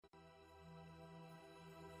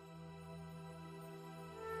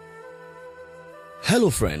Hello,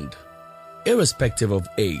 friend. Irrespective of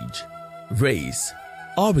age, race,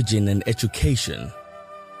 origin, and education,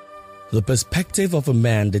 the perspective of a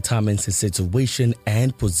man determines his situation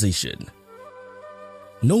and position.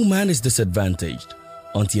 No man is disadvantaged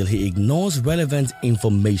until he ignores relevant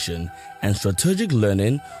information and strategic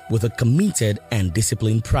learning with a committed and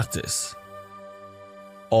disciplined practice.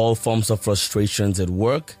 All forms of frustrations at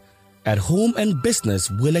work, at home, and business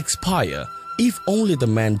will expire if only the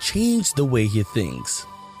man changes the way he thinks.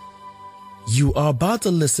 You are about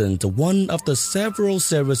to listen to one of the several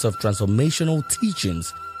series of transformational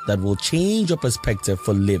teachings that will change your perspective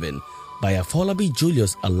for living by Afolabi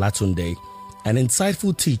Julius Alatunde, an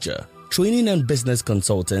insightful teacher, training and business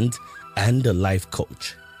consultant, and a life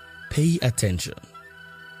coach. Pay attention.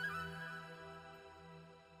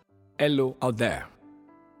 Hello out there.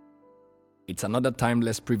 It's another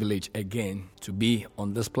timeless privilege again to be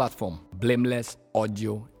on this platform, Blameless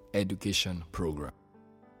Audio Education Program.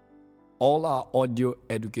 All our audio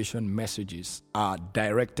education messages are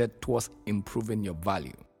directed towards improving your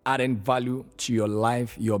value, adding value to your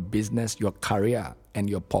life, your business, your career, and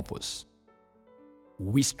your purpose.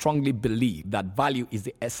 We strongly believe that value is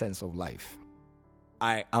the essence of life.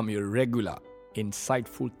 I am your regular,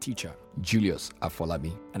 insightful teacher, Julius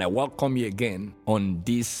Afolabi, and I welcome you again on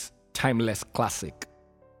this timeless classic,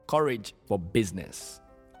 Courage for Business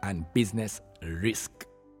and Business Risk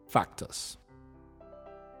Factors.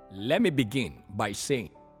 Let me begin by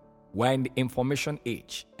saying we're in the information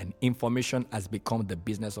age, and information has become the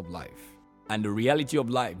business of life. And the reality of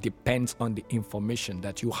life depends on the information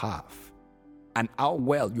that you have and how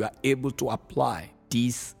well you are able to apply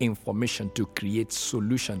this information to create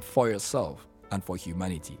solutions for yourself and for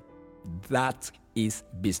humanity. That is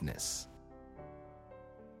business.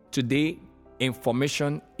 Today,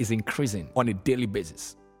 information is increasing on a daily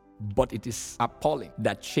basis, but it is appalling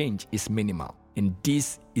that change is minimal. And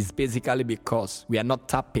this is basically because we are not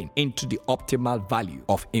tapping into the optimal value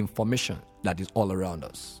of information that is all around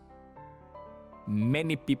us.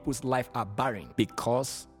 Many people's lives are barren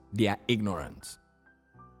because they are ignorant.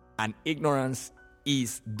 And ignorance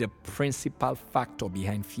is the principal factor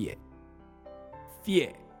behind fear.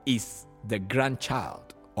 Fear is the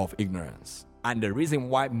grandchild of ignorance. And the reason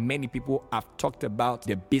why many people have talked about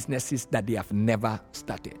the businesses that they have never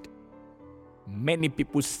started. Many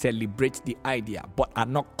people celebrate the idea but are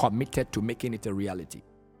not committed to making it a reality.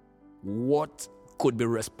 What could be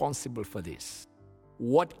responsible for this?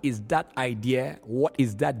 What is that idea? What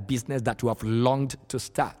is that business that you have longed to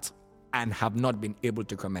start and have not been able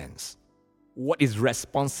to commence? What is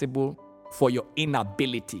responsible for your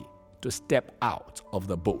inability to step out of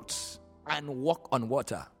the boats and walk on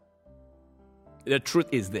water? The truth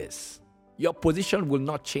is this: your position will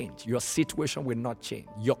not change, your situation will not change,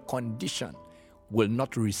 your condition will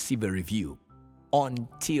not receive a review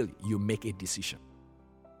until you make a decision.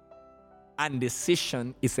 And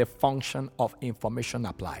decision is a function of information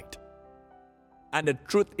applied. And the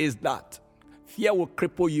truth is that fear will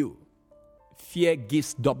cripple you. Fear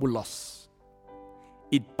gives double loss.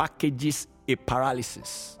 It packages a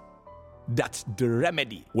paralysis that the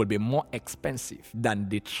remedy will be more expensive than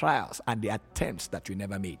the trials and the attempts that you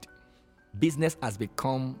never made. Business has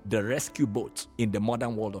become the rescue boat in the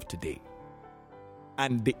modern world of today.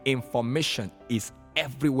 And the information is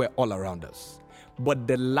everywhere all around us. But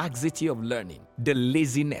the laxity of learning, the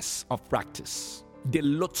laziness of practice, the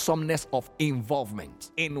loathsomeness of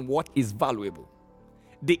involvement in what is valuable,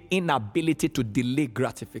 the inability to delay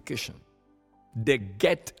gratification, the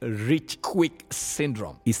get-rich-quick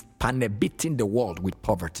syndrome is panic-beating the world with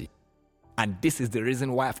poverty. And this is the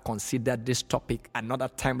reason why I've considered this topic another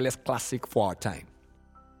timeless classic for our time.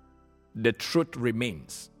 The truth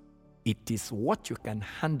remains, it is what you can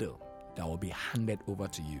handle that will be handed over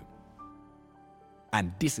to you.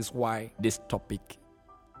 And this is why this topic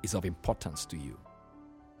is of importance to you.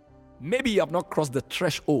 Maybe you have not crossed the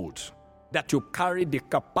threshold that you carry the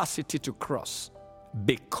capacity to cross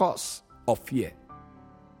because of fear.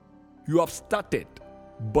 You have started,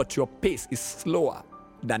 but your pace is slower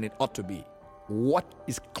than it ought to be. What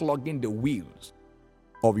is clogging the wheels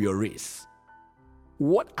of your race?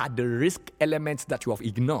 What are the risk elements that you have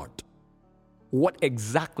ignored? What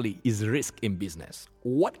exactly is risk in business?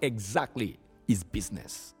 What exactly is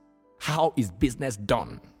business? How is business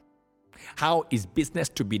done? How is business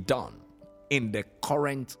to be done in the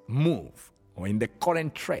current move or in the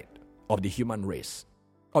current trend of the human race,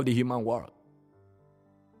 of the human world?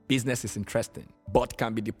 Business is interesting, but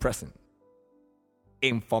can be depressing.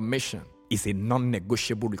 Information is a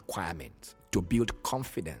non-negotiable requirement to build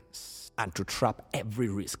confidence and to trap every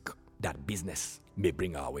risk that business may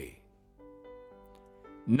bring our way.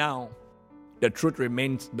 Now, The truth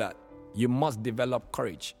remains that you must develop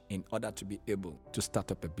courage in order to be able to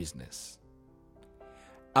start up a business.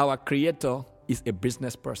 Our Creator is a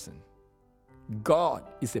business person. God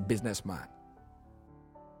is a businessman.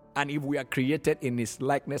 And if we are created in His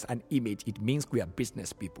likeness and image, it means we are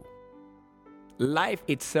business people. Life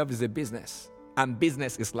itself is a business, and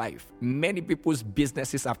business is life. Many people's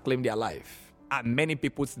businesses have claimed their life, and many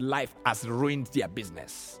people's life has ruined their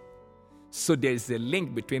business. So there is a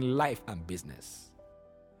link between life and business.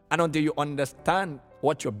 And until you understand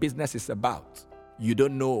what your business is about, you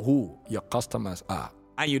don't know who your customers are,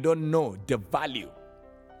 and you don't know the value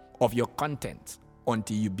of your content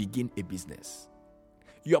until you begin a business.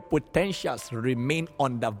 Your potentials remain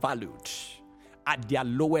undervalued at their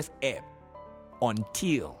lowest ebb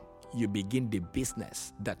until you begin the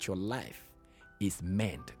business that your life is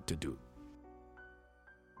meant to do.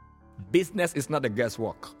 Business is not a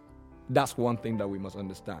guesswork. That's one thing that we must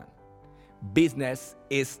understand. Business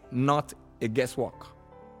is not a guesswork.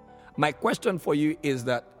 My question for you is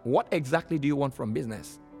that what exactly do you want from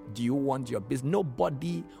business? Do you want your business?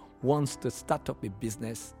 Nobody wants to start up a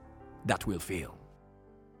business that will fail.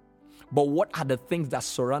 But what are the things that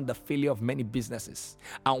surround the failure of many businesses?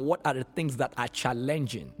 And what are the things that are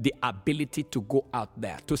challenging the ability to go out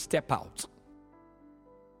there, to step out?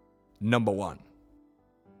 Number one,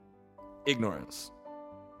 ignorance.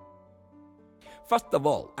 First of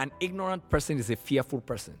all, an ignorant person is a fearful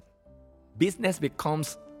person. Business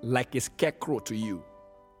becomes like a scarecrow to you.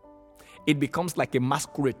 It becomes like a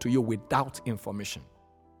masquerade to you without information.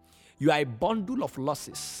 You are a bundle of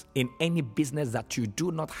losses in any business that you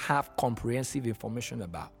do not have comprehensive information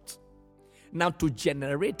about. Now, to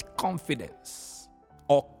generate confidence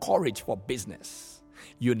or courage for business,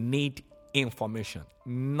 you need information.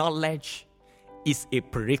 Knowledge is a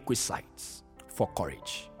prerequisite for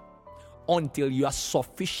courage. Until you are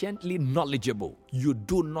sufficiently knowledgeable, you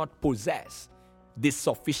do not possess the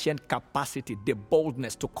sufficient capacity, the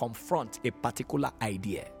boldness to confront a particular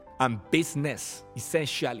idea. And business,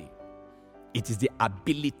 essentially, it is the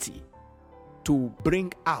ability to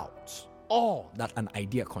bring out all that an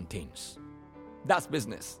idea contains. That's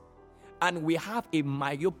business. And we have a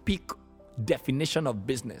myopic definition of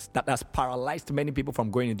business that has paralyzed many people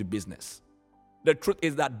from going into business. The truth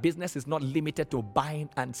is that business is not limited to buying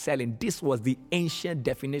and selling. This was the ancient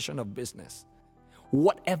definition of business.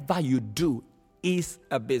 Whatever you do is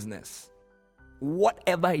a business.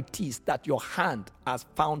 Whatever it is that your hand has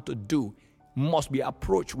found to do must be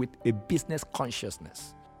approached with a business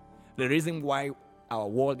consciousness. The reason why our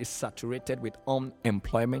world is saturated with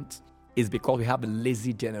unemployment is because we have a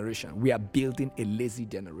lazy generation. We are building a lazy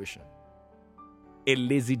generation. A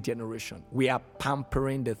lazy generation. We are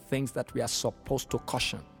pampering the things that we are supposed to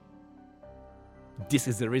caution. This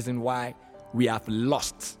is the reason why we have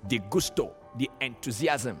lost the gusto, the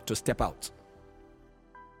enthusiasm to step out.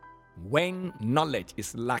 When knowledge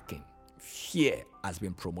is lacking, fear has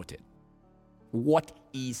been promoted. What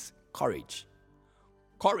is courage?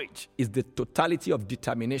 Courage is the totality of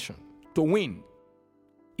determination to win,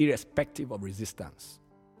 irrespective of resistance.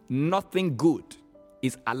 Nothing good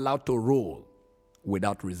is allowed to roll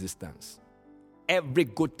without resistance. Every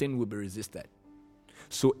good thing will be resisted.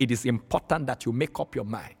 So it is important that you make up your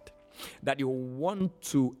mind that you want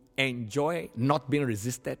to enjoy not being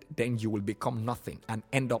resisted, then you will become nothing and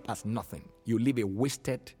end up as nothing. You live a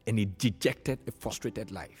wasted and a dejected, a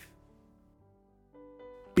frustrated life.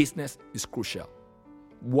 Business is crucial.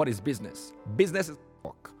 What is business? Business is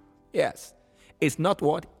work. Yes. It's not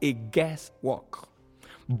what? A guesswork,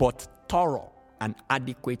 but thorough and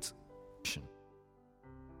adequate action.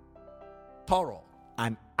 Thorough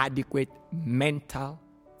and adequate mental,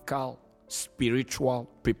 spiritual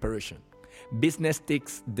preparation. Business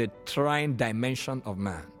takes the trying dimension of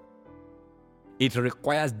man. It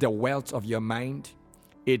requires the wealth of your mind.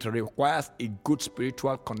 It requires a good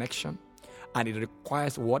spiritual connection. And it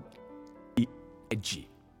requires what? The energy.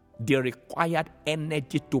 The required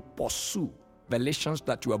energy to pursue revelations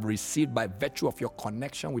that you have received by virtue of your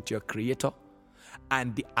connection with your Creator,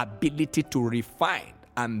 and the ability to refine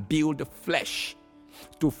and build flesh,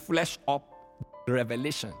 to flesh up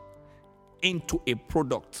revelation into a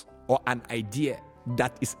product or an idea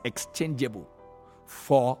that is exchangeable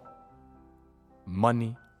for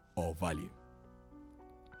money or value.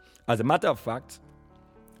 As a matter of fact,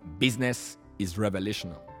 business is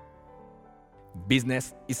revelational.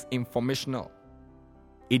 Business is informational.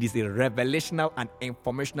 It is a revelational and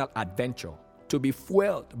informational adventure to be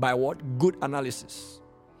fueled by what? Good analysis,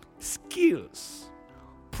 skills,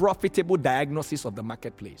 profitable diagnosis of the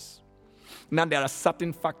marketplace. Now, there are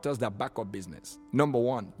certain factors that back up business. Number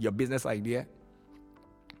one, your business idea.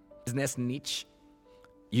 business niche,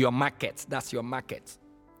 your market. That's your market.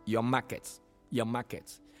 Your market. Your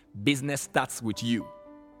market. Business starts with you,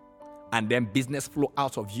 and then business flow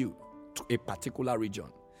out of you to a particular region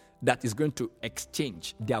that is going to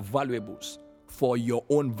exchange their valuables for your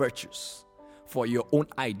own virtues, for your own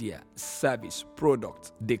idea, service,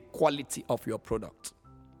 product, the quality of your product.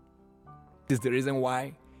 This is the reason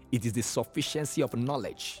why it is the sufficiency of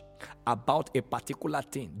knowledge about a particular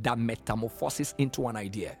thing that metamorphoses into an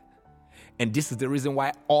idea. And this is the reason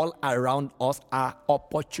why all around us are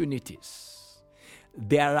opportunities.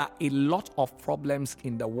 There are a lot of problems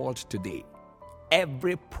in the world today.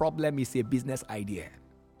 Every problem is a business idea.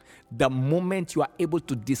 The moment you are able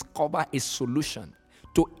to discover a solution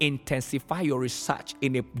to intensify your research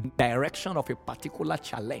in a direction of a particular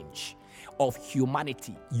challenge of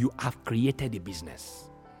humanity, you have created a business.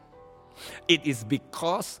 It is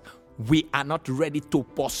because we are not ready to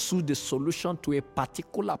pursue the solution to a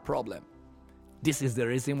particular problem. This is the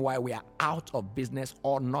reason why we are out of business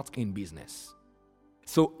or not in business.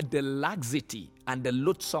 So the laxity and the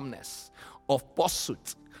loathsomeness of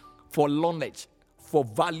pursuit for knowledge, for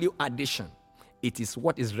value addition, it is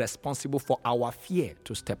what is responsible for our fear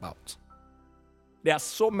to step out. There are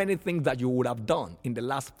so many things that you would have done in the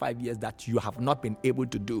last 5 years that you have not been able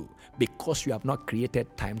to do because you have not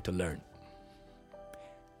created time to learn.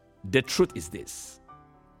 The truth is this: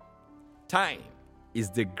 time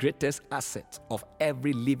is the greatest asset of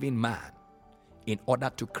every living man in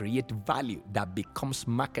order to create value that becomes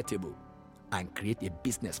marketable and create a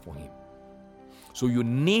business for him. So you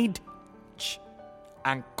need courage,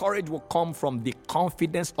 and courage will come from the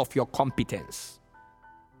confidence of your competence.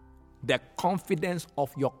 The confidence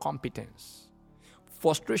of your competence.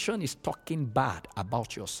 Frustration is talking bad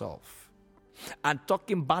about yourself. And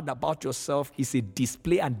talking bad about yourself is a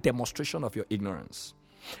display and demonstration of your ignorance.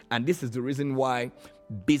 And this is the reason why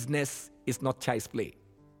business is not child's play.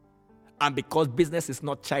 And because business is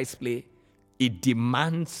not child's play, it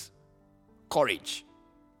demands courage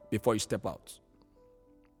before you step out.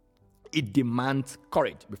 It demands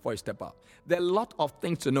courage before you step out. There are a lot of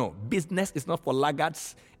things to know. Business is not for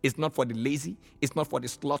laggards. It's not for the lazy. It's not for the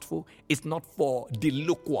slothful. It's not for the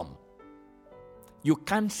lukewarm. You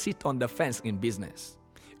can't sit on the fence in business.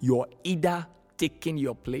 You're either taking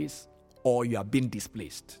your place or you are being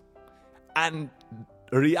displaced. And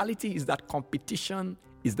reality is that competition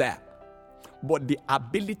is there. But the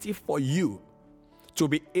ability for you to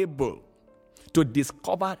be able to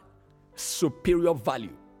discover superior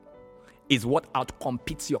value is what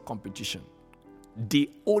outcompetes your competition. The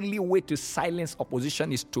only way to silence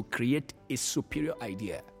opposition is to create a superior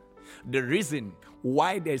idea. The reason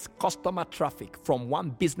why there is customer traffic from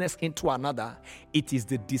one business into another, it is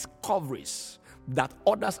the discoveries that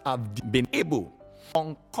others have been able to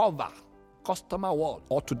uncover customer world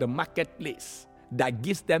or to the marketplace that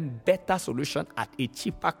gives them better solution at a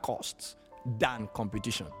cheaper cost than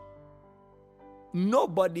competition.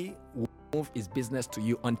 Nobody will move his business to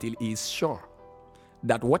you until he is sure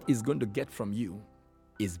that what he's going to get from you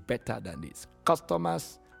is better than this.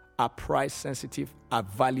 Customers are price sensitive, are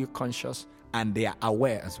value conscious, and they are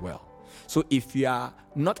aware as well. So if you are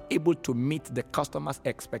not able to meet the customer's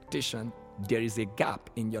expectation, there is a gap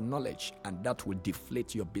in your knowledge, and that will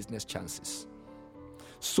deflate your business chances.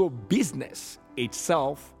 So business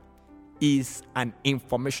itself is an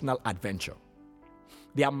informational adventure.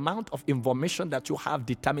 The amount of information that you have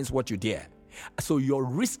determines what you dare. So your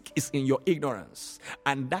risk is in your ignorance.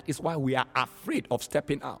 And that is why we are afraid of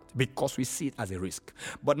stepping out, because we see it as a risk.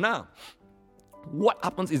 But now, what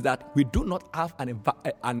happens is that we do not have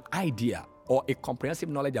an idea or a comprehensive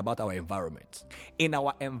knowledge about our environment. In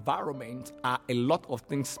our environment are a lot of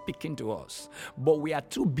things speaking to us, but we are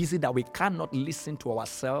too busy that we cannot listen to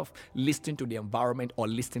ourselves, listen to the environment, or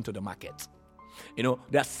listen to the market. You know,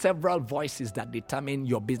 there are several voices that determine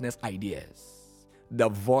your business ideas. The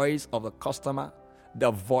voice of the customer,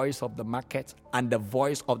 the voice of the market, and the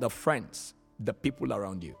voice of the friends, the people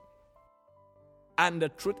around you. And the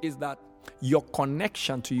truth is that your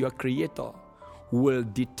connection to your creator will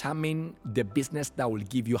determine the business that will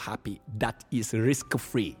give you happy, that is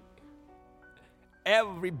risk-free.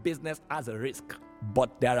 Every business has a risk,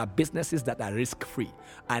 but there are businesses that are risk-free,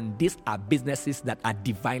 and these are businesses that are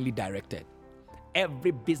divinely directed.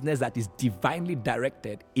 Every business that is divinely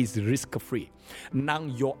directed is risk-free. Now,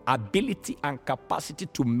 your ability and capacity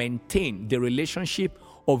to maintain the relationship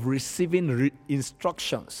of receiving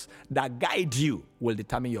instructions that guide you will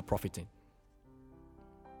determine your profiting.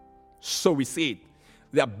 So we see it.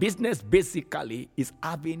 The business basically is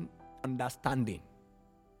having understanding,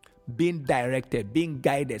 being directed, being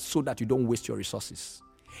guided so that you don't waste your resources.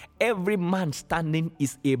 Every man standing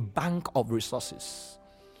is a bank of resources.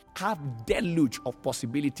 Have deluge of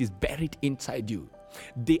possibilities buried inside you.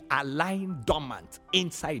 They are lying dormant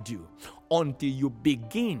inside you until you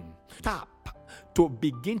begin to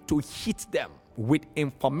begin to hit them with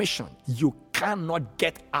information you cannot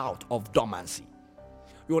get out of dormancy.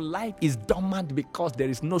 Your life is dormant because there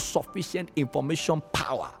is no sufficient information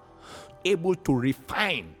power able to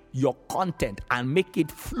refine your content and make it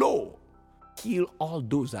flow. Kill all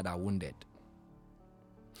those that are wounded.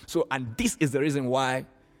 So, and this is the reason why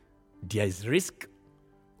there is risk,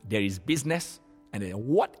 there is business, and then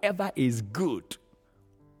whatever is good,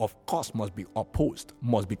 of course, must be opposed,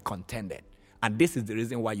 must be contended. And this is the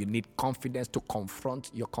reason why you need confidence to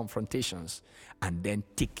confront your confrontations and then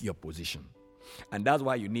take your position. And that's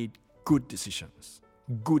why you need good decisions.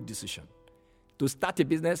 Good decision. To start a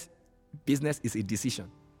business, business is a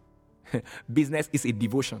decision. Business is a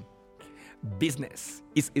devotion. Business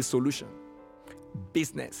is a solution.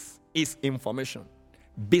 Business is information.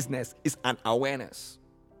 Business is an awareness.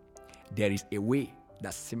 There is a way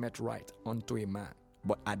that seemeth right unto a man,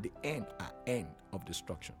 but at the end are end of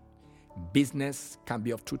destruction. Business can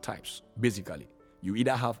be of two types, basically. You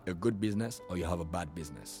either have a good business or you have a bad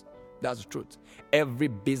business. That's the truth. Every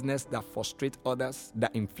business that frustrates others,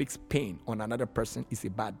 that inflicts pain on another person is a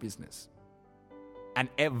bad business. And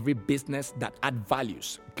every business that adds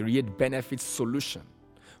values, create benefits, solution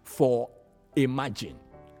for a margin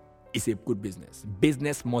is a good business.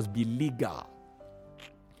 Business must be legal.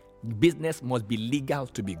 Business must be legal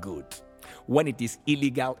to be good. When it is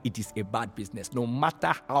illegal, it is a bad business. No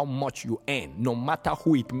matter how much you earn, no matter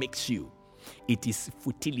who it makes you, it is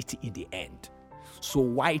futility in the end. So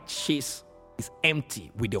why chase is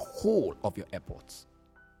empty with the whole of your efforts?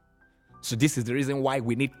 So this is the reason why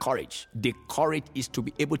we need courage. The courage is to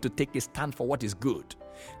be able to take a stand for what is good.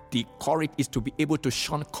 The courage is to be able to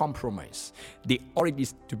shun compromise. The courage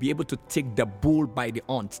is to be able to take the bull by the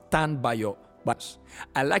horn, stand by your boss.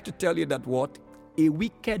 I like to tell you that what? A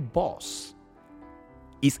wicked boss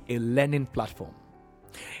is a learning platform.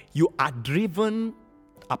 You are driven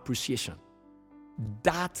appreciation.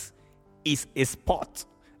 That is a spot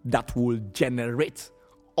that will generate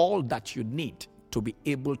all that you need to be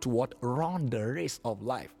able to what? Run the race of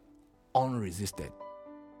life unresisted.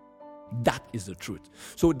 That is the truth.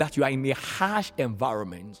 So that you are in a harsh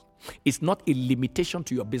environment is not a limitation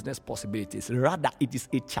to your business possibilities. Rather, it is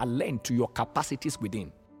a challenge to your capacities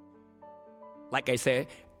within. Like I said,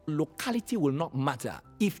 locality will not matter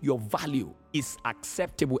if your value is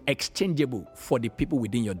acceptable, exchangeable for the people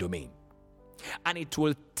within your domain. And it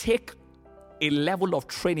will take a level of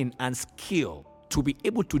training and skill to be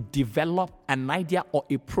able to develop an idea or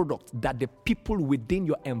a product that the people within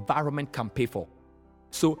your environment can pay for.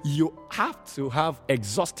 So you have to have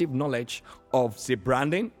exhaustive knowledge of, say,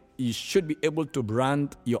 branding. You should be able to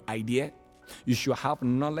brand your idea. You should have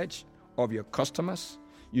knowledge of your customers.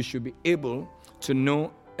 You should be able to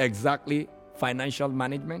know exactly financial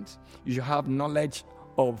management. You should have knowledge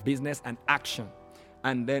of business and action.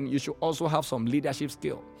 And then you should also have some leadership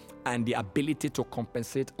skill and the ability to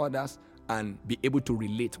compensate others and be able to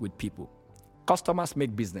relate with people. Customers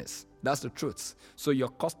make business. That's the truth. So your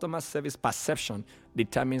customer service perception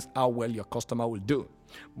determines how well your customer will do.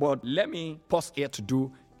 But let me pause here to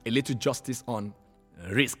do a little justice on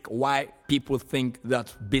risk. Why people think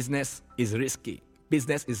that business is risky.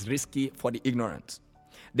 Business is risky for the ignorant.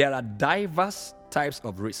 There are diverse types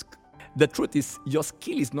of risk. The truth is, your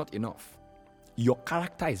skill is not enough. Your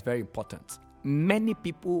character is very important. Many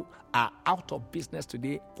people are out of business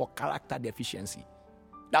today for character deficiency.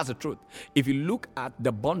 That's the truth. If you look at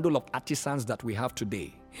the bundle of artisans that we have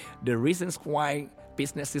today, the reasons why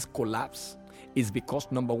businesses collapse is because,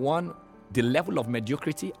 number one, the level of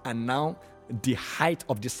mediocrity, and now the height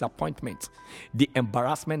of disappointment, the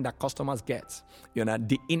embarrassment that customers get,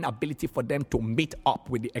 the inability for them to meet up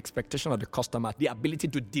with the expectation of the customer, the ability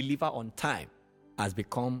to deliver on time has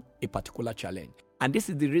become a particular challenge. And this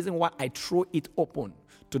is the reason why I throw it open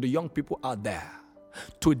to the young people out there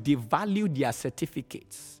to devalue their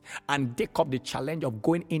certificates and take up the challenge of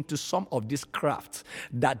going into some of these crafts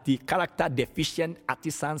that the character deficient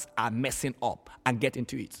artisans are messing up, and get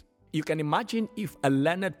into it. You can imagine if a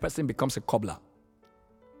learned person becomes a cobbler.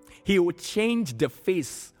 He will change the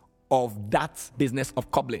face of that business of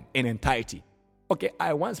cobbling in entirety. Okay,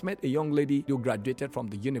 I once met a young lady who graduated from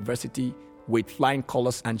the university with flying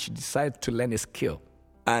colors, and she decided to learn a skill.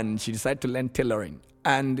 And she decided to learn tailoring.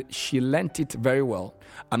 And she learned it very well.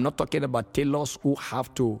 I'm not talking about tailors who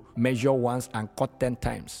have to measure once and cut 10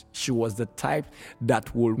 times. She was the type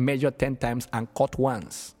that will measure 10 times and cut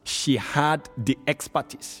once. She had the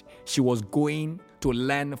expertise. She was going to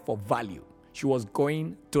learn for value. She was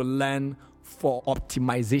going to learn for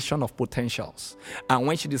optimization of potentials. And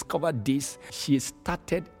when she discovered this, she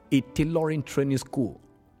started a tailoring training school.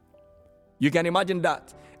 You can imagine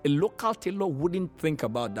that. A local tailor wouldn't think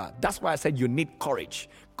about that. That's why I said you need courage.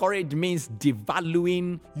 Courage means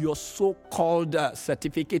devaluing your so-called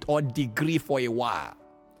certificate or degree for a while.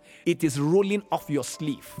 It is rolling off your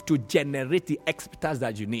sleeve to generate the expertise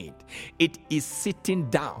that you need. It is sitting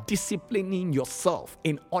down, disciplining yourself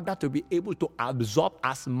in order to be able to absorb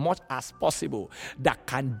as much as possible that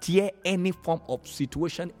can dare any form of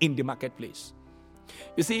situation in the marketplace.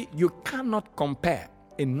 You see, you cannot compare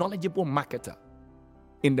a knowledgeable marketer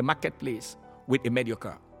in the marketplace with a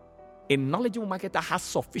mediocre. A knowledgeable marketer has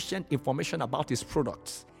sufficient information about his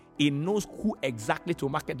products. He knows who exactly to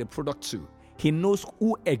market the product to. He knows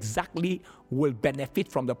who exactly will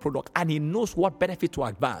benefit from the product, and he knows what benefit to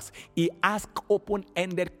advance. He asks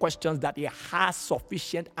open-ended questions that he has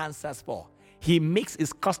sufficient answers for. He makes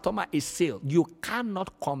his customer a sale. You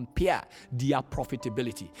cannot compare their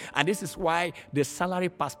profitability. And this is why the salary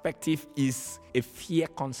perspective is a fair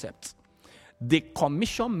concept. The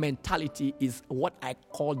commission mentality is what I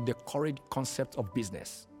call the courage concept of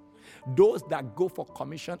business. Those that go for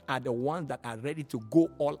commission are the ones that are ready to go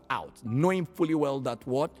all out, knowing fully well that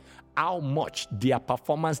how much their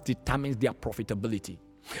performance determines their profitability.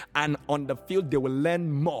 And on the field, they will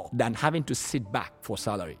learn more than having to sit back for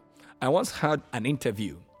salary. I once had an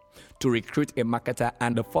interview to recruit a marketer,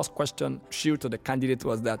 and the first question shoot to the candidate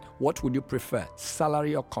was that, what would you prefer,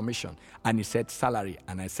 salary or commission? And he said salary,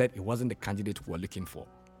 and I said it wasn't the candidate we were looking for.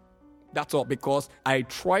 That's all, because I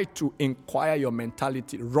try to inquire your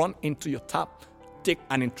mentality, run into your tap, take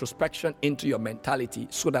an introspection into your mentality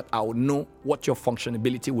so that I will know what your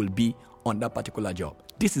functionality will be on that particular job.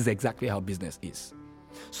 This is exactly how business is.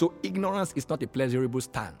 So ignorance is not a pleasurable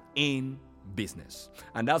stand in business.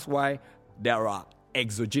 And that's why there are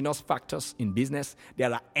exogenous factors in business.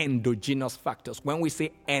 There are endogenous factors. When we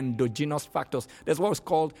say endogenous factors, that's what is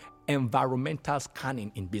called environmental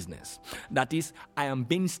scanning in business. That is, I am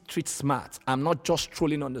being street smart. I'm not just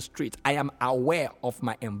strolling on the street. I am aware of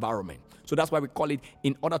my environment. So that's why we call it,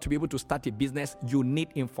 in order to be able to start a business, you need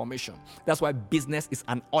information. That's why business is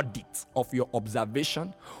an audit of your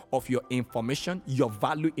observation, of your information, your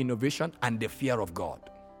value, innovation, and the fear of God.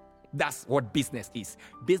 That's what business is.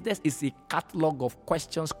 Business is a catalog of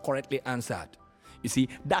questions correctly answered. You see,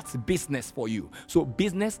 that's business for you. So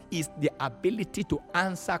business is the ability to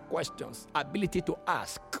answer questions, ability to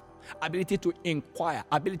ask, ability to inquire,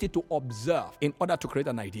 ability to observe in order to create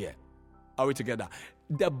an idea. Are we together?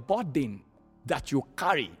 The burden that you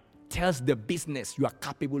carry tells the business you are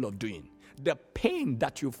capable of doing. The pain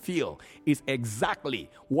that you feel is exactly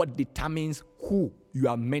what determines who you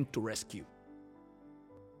are meant to rescue.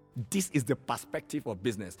 This is the perspective of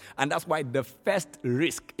business. And that's why the first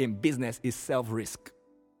risk in business is self-risk.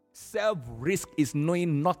 Self-risk is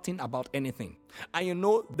knowing nothing about anything. And you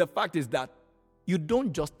know, the fact is that you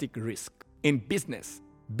don't just take risk. In business,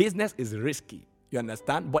 business is risky. You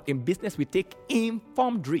understand? But in business, we take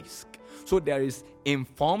informed risk. So there is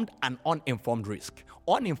informed and uninformed risk.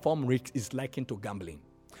 Uninformed risk is likened to gambling.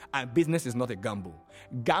 And business is not a gamble.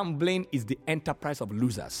 Gambling is the enterprise of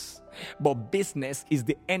losers. But business is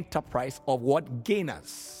the enterprise of what?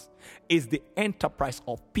 Gainers. Is the enterprise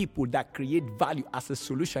of people that create value as a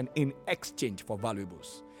solution in exchange for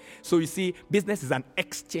valuables. So you see, business is an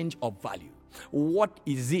exchange of value. What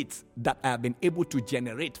is it that I have been able to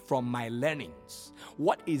generate from my learnings?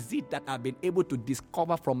 What is it that I've been able to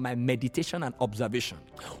discover from my meditation and observation?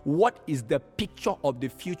 What is the picture of the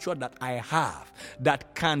future that I have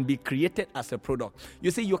that can be created as a product?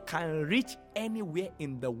 You see, you can reach anywhere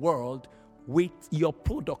in the world with your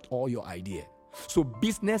product or your idea. So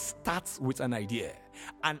business starts with an idea.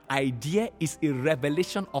 An idea is a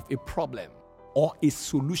revelation of a problem or a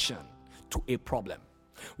solution to a problem.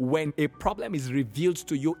 When a problem is revealed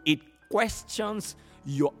to you, it questions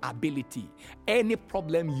your ability. Any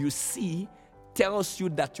problem you see tells you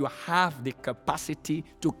that you have the capacity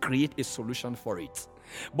to create a solution for it.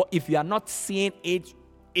 But if you are not seeing it,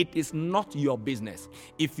 it is not your business.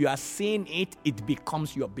 If you are seeing it, it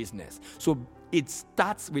becomes your business. So it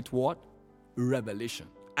starts with what? Revelation.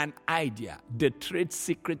 An idea. The trade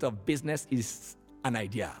secret of business is an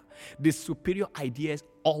idea. The superior ideas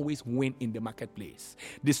always win in the marketplace.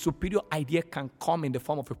 The superior idea can come in the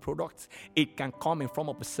form of a product. It can come in form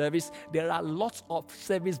of a service. There are lots of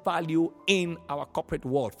service value in our corporate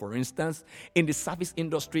world. For instance, in the service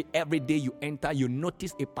industry, every day you enter, you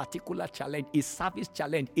notice a particular challenge, a service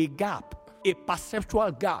challenge, a gap, a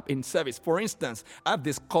perceptual gap in service. For instance, I've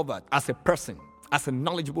discovered as a person, as a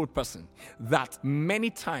knowledgeable person that many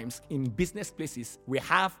times in business places, we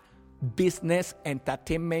have business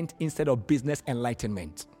entertainment instead of business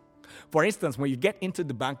enlightenment. For instance, when you get into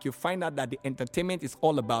the bank, you find out that the entertainment is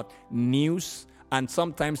all about news, and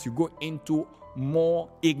sometimes you go into more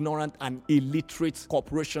ignorant and illiterate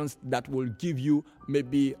corporations that will give you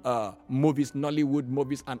maybe movies, Nollywood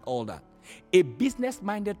movies and all that. A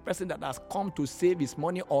business-minded person that has come to save his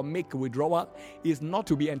money or make a withdrawal is not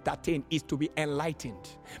to be entertained, is to be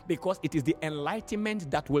enlightened. Because it is the enlightenment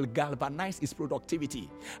that will galvanize his productivity,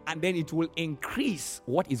 and then it will increase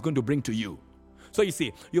what it's going to bring to you. So you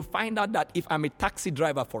see, you find out that if I'm a taxi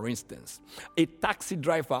driver, for instance, a taxi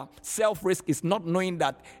driver, self-risk is not knowing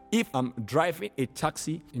that if I'm driving a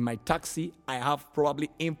taxi, in my taxi, I have probably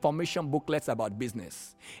information booklets about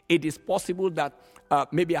business. It is possible that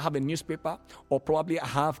maybe I have a newspaper, or probably I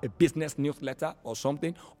have a business newsletter or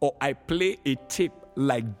something, or I play a tape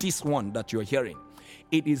like this one that you're hearing.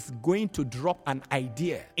 It is going to drop an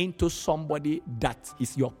idea into somebody that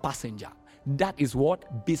is your passenger. That is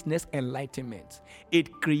what business enlightenment.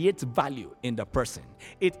 It creates value in the person.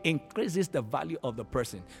 It increases the value of the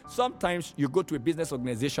person. Sometimes you go to a business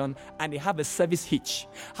organization and they have a service hitch.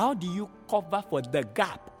 How do you cover for the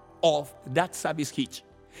gap of that service hitch?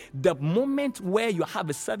 The moment where you have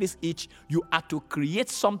a service hitch, you are to create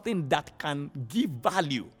something that can give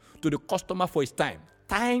value to the customer for his time.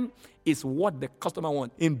 Time is what the customer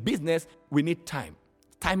wants. In business, we need time.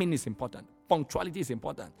 Timing is important. Punctuality is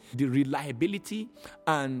important. The reliability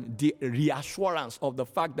and the reassurance of the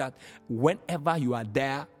fact that whenever you are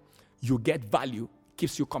there, you get value,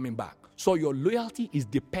 keeps you coming back. So your loyalty is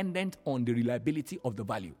dependent on the reliability of the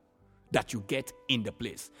value that you get in the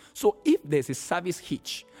place. So if there's a service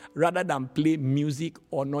hitch, rather than play music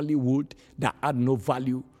or Nollywood that add no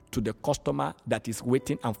value to the customer that is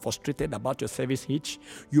waiting and frustrated about your service hitch,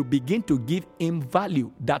 you begin to give him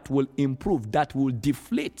value that will improve, that will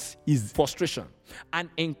deflate his frustration and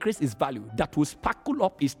increase his value, that will sparkle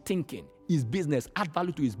up his thinking, his business, add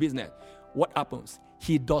value to his business. What happens?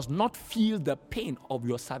 He does not feel the pain of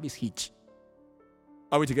your service hitch.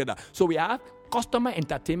 Are we together? So we have customer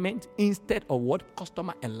entertainment instead of what?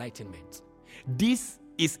 Customer enlightenment. This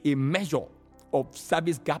is a measure of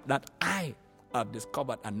service gap that I have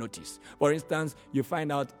discovered and noticed. For instance, you find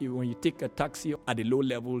out when you take a taxi at a low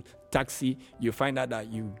level taxi, you find out that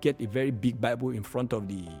you get a very big Bible in front of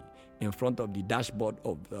the dashboard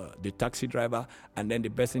of the taxi driver, and then the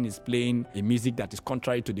person is playing a music that is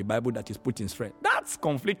contrary to the Bible that is put in front. That's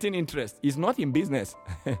conflicting interest. It's not in business.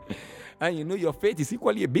 And you know your faith is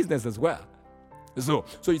equally a business as well. So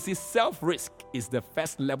you see, self-risk is the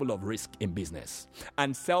first level of risk in business.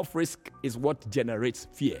 And self-risk is what generates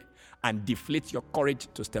fear and deflates your courage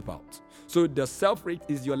to step out. So the self-risk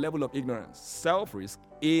is your level of ignorance. Self-risk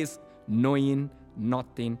is knowing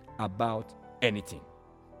nothing about anything.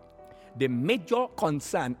 The major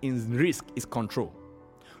concern in risk is control.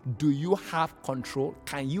 Do you have control?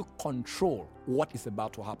 Can you control what is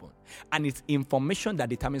about to happen? And it's information that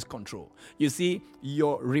determines control. You see,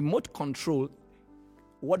 your remote control,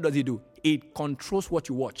 what does it do? It controls what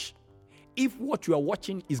you watch. If what you are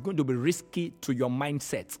watching is going to be risky to your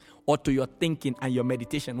mindset or to your thinking and your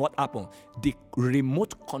meditation, what happens? The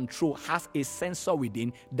remote control has a sensor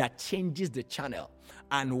within that changes the channel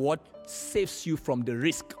and what saves you from the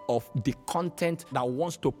risk of the content that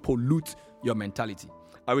wants to pollute your mentality.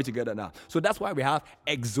 Are we together now? So that's why we have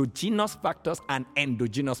exogenous factors and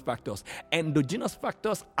endogenous factors. Endogenous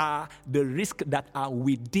factors are the risks that are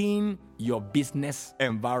within your business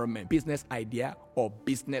environment, business idea, or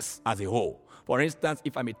business as a whole. For instance,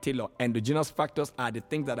 if I'm a tailor, endogenous factors are the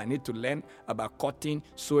things that I need to learn about cutting,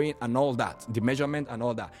 sewing, and all that, the measurement and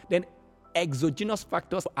all that. Then exogenous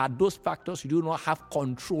factors are those factors you do not have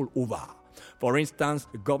control over. For instance,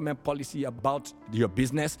 the government policy about your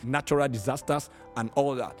business, natural disasters, and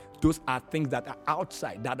all that. Those are things that are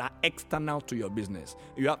outside, that are external to your business.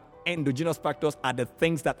 You have endogenous factors are the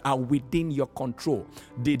things that are within your control.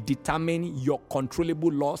 They determine your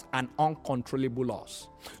controllable loss and uncontrollable loss.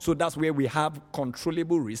 So that's where we have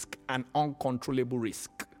controllable risk and uncontrollable risk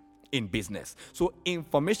in business. So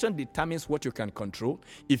information determines what you can control.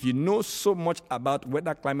 If you know so much about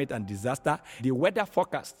weather, climate, and disaster, the weather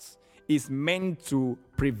forecasts is meant to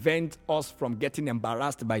prevent us from getting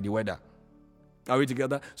embarrassed by the weather. Are we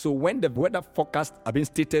together? So when the weather forecasts are being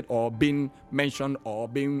stated or being mentioned or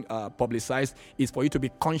being publicized, is for you to be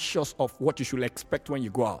conscious of what you should expect when you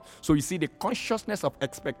go out. So you see, the consciousness of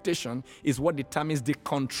expectation is what determines the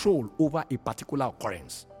control over a particular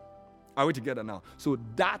occurrence. Are we together now? So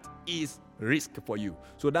that is risk for you.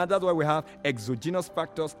 So that's why we have exogenous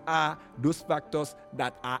factors are those factors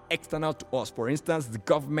that are external to us. For instance, the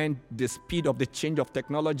government, the speed of the change of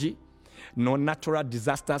technology, natural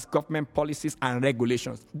disasters, government policies, and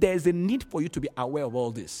regulations. There's a need for you to be aware of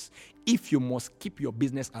all this. If you must keep your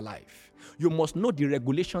business alive, you must know the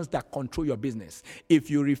regulations that control your business. If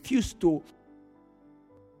you refuse to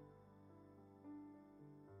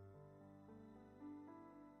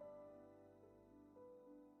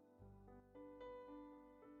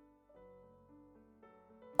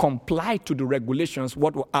comply to the regulations,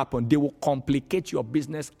 what will happen? They will complicate your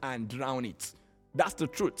business and drown it. That's the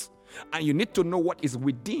truth. And you need to know what is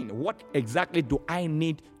within. What exactly do I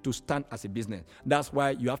need to stand as a business? That's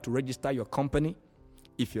why you have to register your company.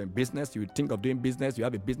 If you're in business, you think of doing business, you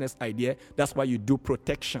have a business idea. That's why you do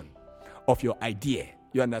protection of your idea.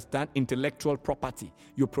 You understand? Intellectual property.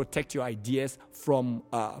 You protect your ideas from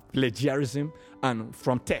plagiarism and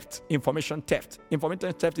from theft, information theft.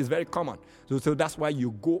 Information theft is very common. So that's why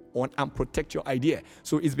you go on and protect your idea.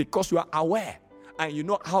 So it's because you are aware and you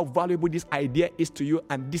know how valuable this idea is to you,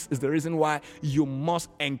 and this is the reason why you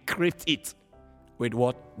must encrypt it with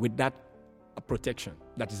what? With that protection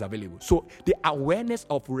that is available. So the awareness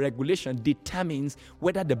of regulation determines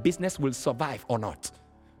whether the business will survive or not.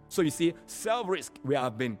 So you see, self-risk, we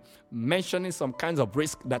have been mentioning some kinds of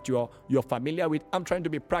risk that you're familiar with. I'm trying to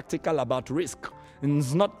be practical about risk. And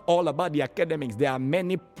it's not all about the academics. There are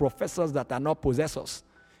many professors that are not possessors.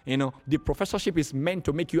 The professorship is meant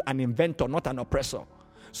to make you an inventor, not an oppressor.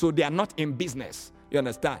 So they are not in business. You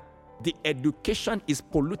understand? The education is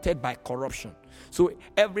polluted by corruption. So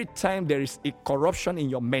every time there is a corruption in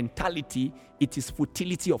your mentality, it is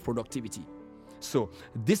futility of productivity. So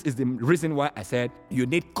this is the reason why I said you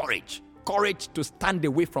need courage. Courage to stand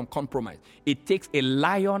away from compromise. It takes a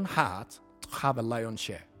lion heart to have a lion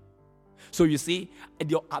share. So you see,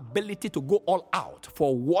 your ability to go all out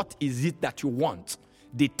for what is it that you want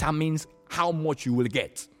determines how much you will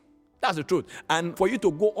get. That's the truth. And for you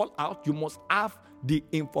to go all out, you must have the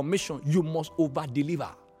information. You must over-deliver.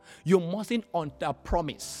 You mustn't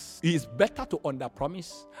under-promise. It is better to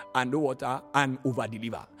under-promise and and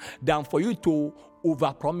over-deliver than for you to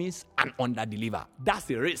over-promise and under-deliver. That's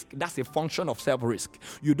a risk. That's a function of self-risk.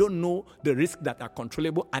 You don't know the risks that are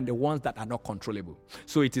controllable and the ones that are not controllable.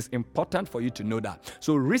 So it is important for you to know that.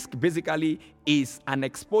 So risk basically is an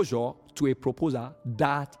exposure to a proposal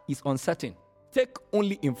that is uncertain. Take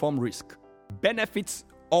only informed risk. Benefits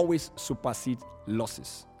always supersede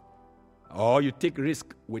losses. Or you take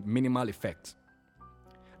risk with minimal effect.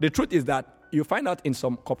 The truth is that you find out in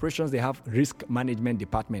some corporations they have risk management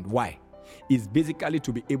department. Why? It's basically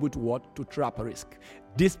to be able to trap risk.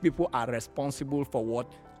 These people are responsible for what?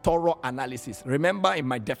 Thorough analysis. Remember in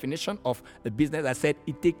my definition of the business, I said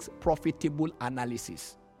it takes profitable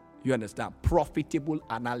analysis. You understand? Profitable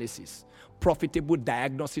analysis. Profitable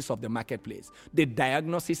diagnosis of the marketplace. The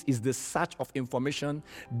diagnosis is the search of information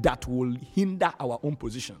that will hinder our own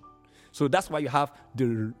position. So that's why you have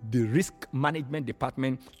the risk management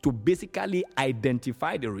department to basically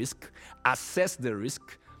identify the risk, assess the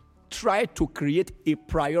risk, try to create a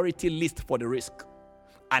priority list for the risk,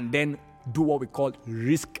 and then do what we call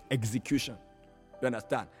risk execution. You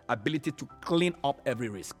understand? Ability to clean up every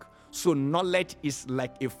risk. So knowledge is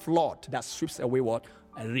like a flood that sweeps away what?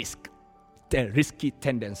 A risk. Risky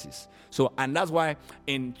tendencies. So, and that's why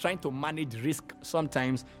in trying to manage risk,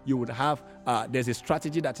 sometimes you would have, there's a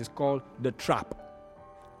strategy that is called the TRAP.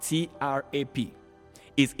 TRAP.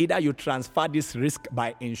 It's either you transfer this risk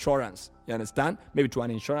by insurance, you understand? Maybe to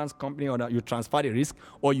an insurance company, or you transfer the risk,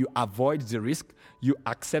 or you avoid the risk, you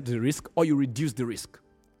accept the risk, or you reduce the risk.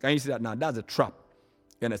 Can you see that now? That's a trap.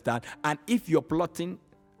 You understand? And if you're plotting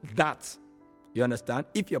that, you understand?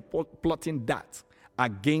 If you're plotting that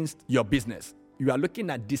against your business, you are looking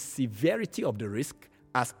at the severity of the risk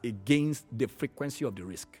as against the frequency of the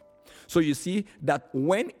risk. So you see that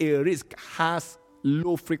when a risk has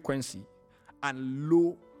low frequency and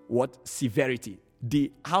low severity,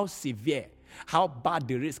 how severe, how bad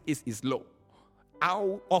the risk is low.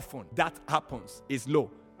 How often that happens is low.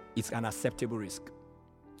 It's an acceptable risk.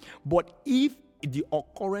 But if the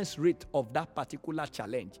occurrence rate of that particular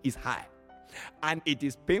challenge is high, and it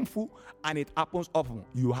is painful and it happens often,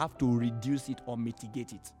 you have to reduce it or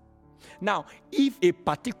mitigate it. Now, if a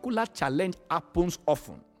particular challenge happens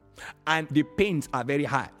often and the pains are very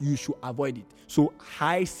high, you should avoid it. So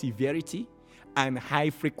high severity and high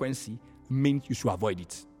frequency means you should avoid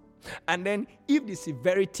it. And then if the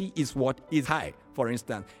severity is what is high, for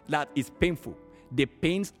instance, that is painful, the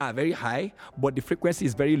pains are very high, but the frequency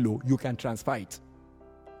is very low, you can transfer it.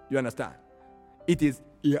 You understand? It is,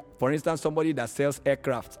 for instance, somebody that sells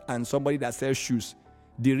aircraft and somebody that sells shoes.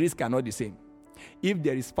 The risks are not the same. If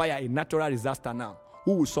there is fire, a natural disaster now,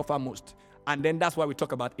 who will suffer most? And then that's why we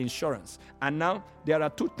talk about insurance. And now there are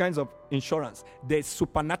two kinds of insurance. There's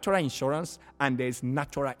supernatural insurance and there's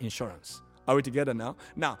natural insurance. Are we together now?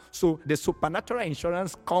 Now, so the supernatural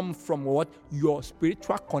insurance comes from what? Your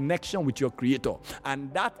spiritual connection with your Creator.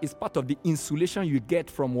 And that is part of the insulation you get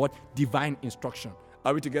from what? Divine instruction.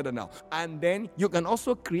 Are we together now? And then you can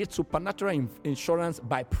also create supernatural insurance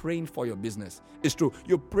by praying for your business. It's true.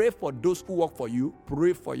 You pray for those who work for you.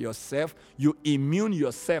 Pray for yourself. You immune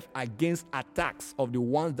yourself against attacks of the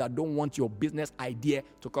ones that don't want your business idea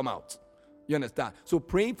to come out. You understand? So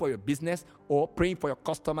praying for your business or praying for your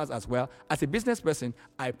customers as well. As a business person,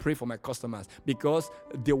 I pray for my customers because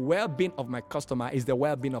the well-being of my customer is the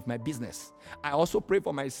well-being of my business. I also pray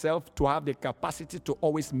for myself to have the capacity to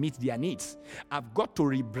always meet their needs. I've got to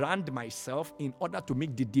rebrand myself in order to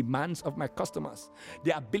meet the demands of my customers.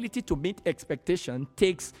 The ability to meet expectation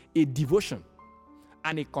takes a devotion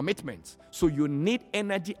and a commitment. So you need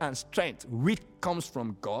energy and strength which comes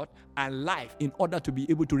from God and life in order to be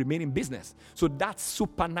able to remain in business. So that's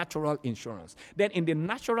supernatural insurance. Then in the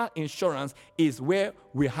natural insurance is where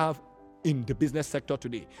we have in the business sector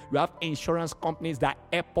today. We have insurance companies that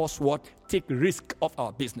help us what? Take risk of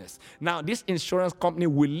our business. Now this insurance company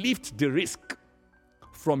will lift the risk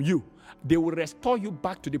from you. They will restore you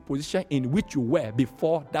back to the position in which you were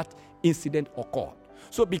before that incident occurred.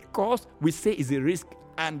 So because we say it's a risk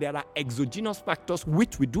and there are exogenous factors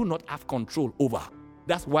which we do not have control over,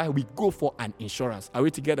 that's why we go for an insurance. Are we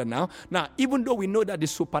together now? Now, even though we know that the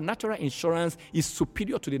supernatural insurance is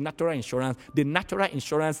superior to the natural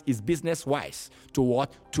insurance is business-wise to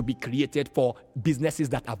what? To be created for businesses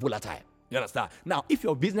that are volatile. You understand? Now, if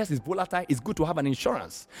your business is volatile, it's good to have an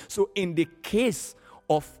insurance. So in the case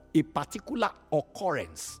of a particular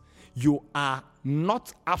occurrence, you are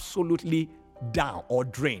not absolutely down or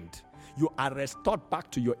drained. You are restored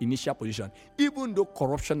back to your initial position, even though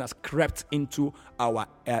corruption has crept into our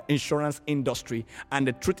insurance industry. And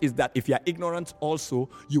the truth is that if you are ignorant also,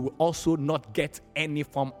 you will also not get any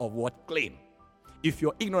form of what? Claim. If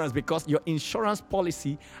you're ignorant, because your insurance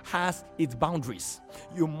policy has its boundaries.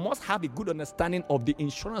 You must have a good understanding of the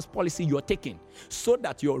insurance policy you're taking so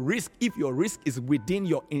that your risk, if your risk is within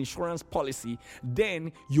your insurance policy,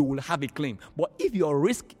 then you will have a claim. But if your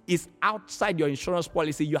risk is outside your insurance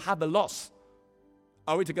policy, you have a loss.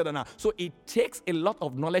 Are we together now? So it takes a lot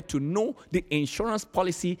of knowledge to know the insurance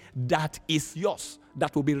policy that is yours,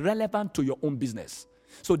 that will be relevant to your own business.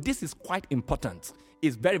 So this is quite important.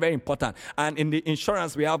 It's very, very important. And in the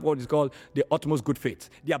insurance, we have what is called the utmost good faith.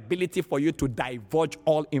 The ability for you to divulge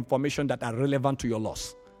all information that are relevant to your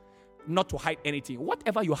loss. Not to hide anything.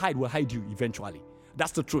 Whatever you hide will hide you eventually.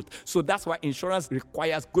 That's the truth. So that's why insurance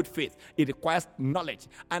requires good faith. It requires knowledge.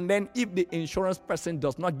 And then if the insurance person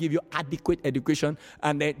does not give you adequate education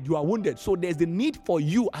and then you are wounded. So there's the need for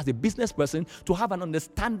you as a business person to have an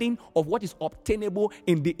understanding of what is obtainable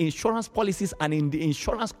in the insurance policies and in the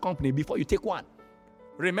insurance company before you take one.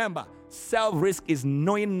 Remember, self-risk is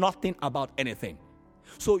knowing nothing about anything.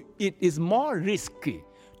 So it is more risky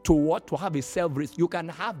to have a self-risk. You can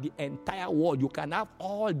have the entire world. You can have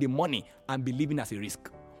all the money and be living as a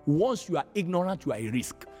risk. Once you are ignorant, you are a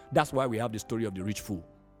risk. That's why we have the story of the rich fool.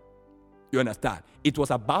 You understand? It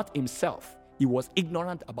was about himself. He was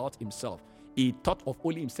ignorant about himself. He thought of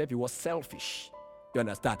only himself. He was selfish. You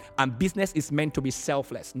understand? And business is meant to be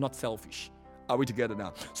selfless, not selfish. Are we together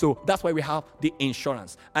now? So that's why we have the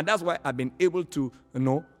insurance. And that's why I've been able to,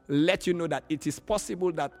 let you know that it is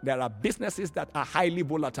possible that there are businesses that are highly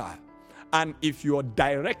volatile. And if you're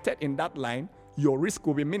directed in that line, your risk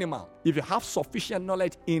will be minimal. If you have sufficient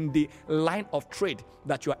knowledge in the line of trade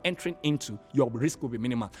that you are entering into, your risk will be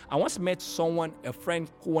minimal. I once met a friend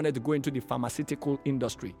who wanted to go into the pharmaceutical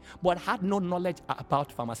industry, but had no knowledge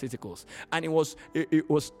about pharmaceuticals. And it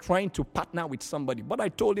was trying to partner with somebody. But I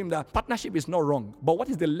told him that partnership is not wrong. But what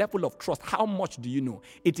is the level of trust? How much do you know?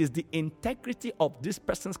 It is the integrity of this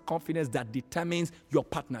person's confidence that determines your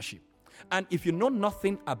partnership. And if you know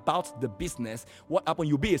nothing about the business, what happens?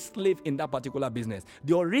 You'll be a slave in that particular business.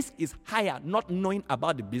 Your risk is higher not knowing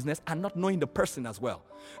about the business and not knowing the person as well.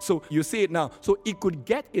 So you see it now. So he could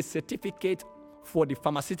get a certificate for the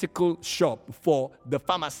pharmaceutical shop for the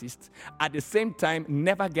pharmacist, at the same time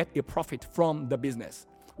never get a profit from the business.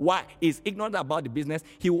 Why? He's ignorant about the business.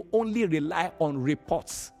 He will only rely on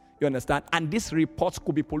reports. You understand? And these reports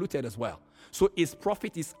could be polluted as well. So his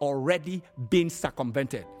profit is already being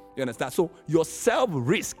circumvented. You understand? So your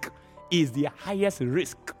self-risk is the highest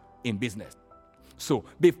risk in business. So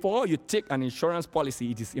before you take an insurance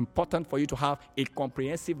policy, it is important for you to have a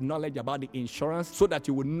comprehensive knowledge about the insurance so that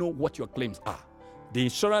you will know what your claims are. The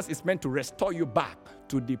insurance is meant to restore you back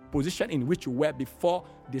to the position in which you were before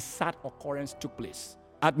the sad occurrence took place.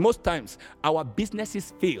 At most times, our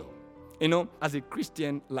businesses fail. As a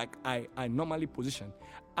Christian, like I normally position,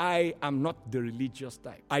 I am not the religious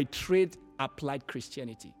type. I trade applied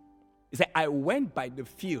Christianity. It's like I went by the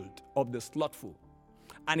field of the slothful,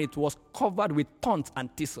 and it was covered with thorns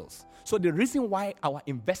and thistles. So the reason why our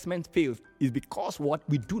investment fails is because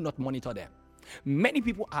we do not monitor them. Many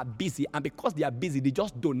people are busy, and because they are busy, they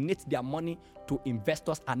just donate their money to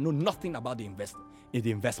investors and know nothing about the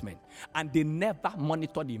investment. And they never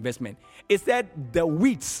monitor the investment. It said the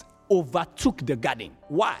weeds overtook the garden.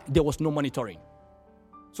 Why? There was no monitoring.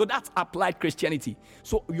 So that's applied Christianity.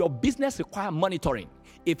 So your business requires monitoring.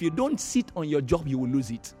 If you don't sit on your job, you will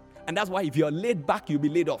lose it. And that's why if you're laid back, you'll be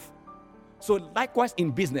laid off. So likewise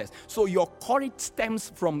in business. So your courage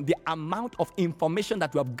stems from the amount of information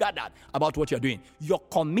that you have gathered about what you're doing. Your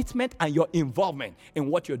commitment and your involvement in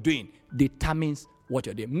what you're doing determines what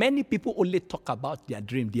you're doing. Many people only talk about their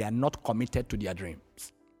dream. They are not committed to their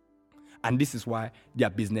dreams. And this is why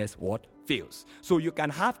their business fails. So you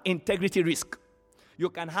can have integrity risk. You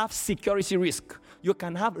can have security risk. You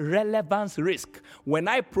can have relevance risk. When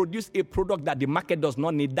I produce a product that the market does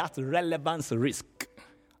not need, that's relevance risk.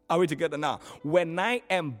 Are we together now? When I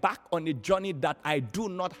am back on a journey that I do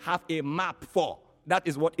not have a map for, that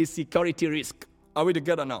is what is security risk. Are we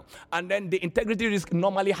together now? And then the integrity risk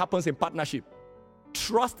normally happens in partnership.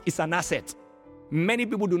 Trust is an asset. Many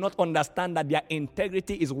people do not understand that their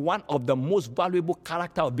integrity is one of the most valuable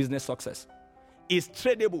character of business success. It's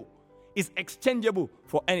tradable. It's exchangeable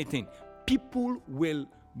for anything. People will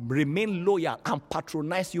remain loyal and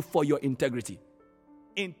patronize you for your integrity.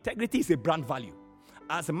 Integrity is a brand value.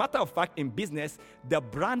 As a matter of fact, in business, the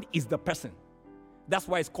brand is the person. That's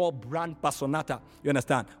why it's called brand personata. You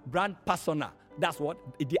understand? Brand persona. That's what?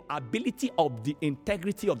 The ability of the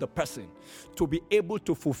integrity of the person to be able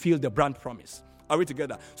to fulfill the brand promise. Are we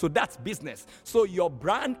together? So that's business. So your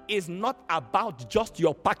brand is not about just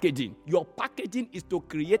your packaging. Your packaging is to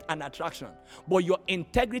create an attraction. But your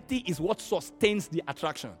integrity is what sustains the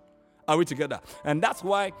attraction. Are we together? And that's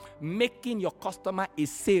why making your customer a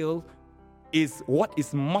sale is what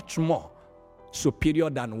is much more superior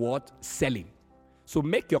than what? Selling. So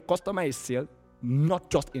make your customer a sale, not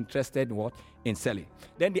just interested in what? In selling.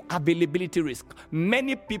 Then the availability risk.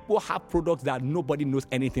 Many people have products that nobody knows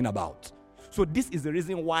anything about. So this is the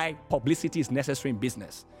reason why publicity is necessary in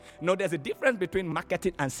business. There's a difference between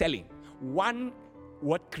marketing and selling. One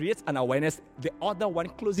creates an awareness, the other one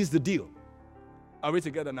closes the deal. Are we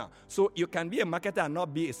together now? So you can be a marketer and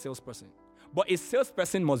not be a salesperson. But a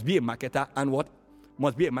salesperson must be a marketer and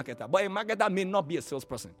must be a marketer. But a marketer may not be a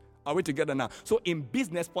salesperson. Are we together now? So in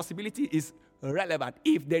business, possibility is relevant.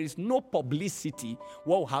 If there is no publicity,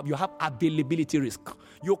 you have availability risk.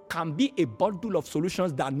 You can be a bundle of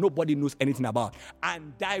solutions that nobody knows anything about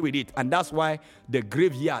and die with it. And that's why the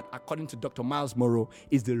graveyard, according to Dr. Miles Monroe,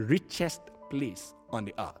 is the richest place on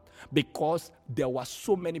the earth. Because there were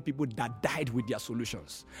so many people that died with their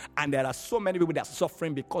solutions. And there are so many people that are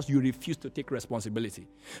suffering because you refuse to take responsibility.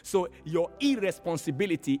 So your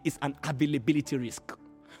irresponsibility is an availability risk.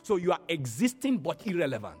 So you are existing but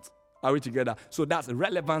irrelevant. Are we together? So that's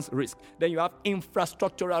relevance risk. Then you have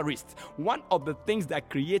infrastructural risk. One of the things that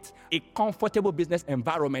creates a comfortable business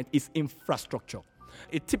environment is infrastructure.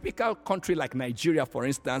 A typical country like Nigeria, for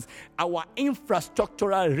instance, our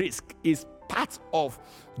infrastructural risk is part of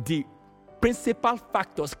the principal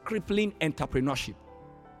factors crippling entrepreneurship.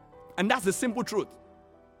 And that's the simple truth.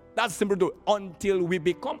 That's the simple truth. Until we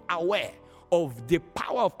become aware of the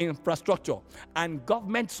power of infrastructure and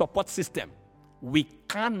government support system, we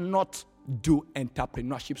cannot do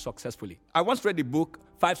entrepreneurship successfully. I once read the book,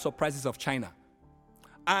 5 Surprises of China.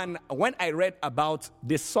 And when I read about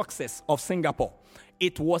the success of Singapore,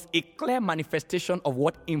 it was a clear manifestation of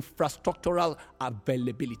what infrastructural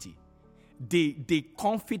availability. The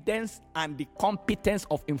confidence and the competence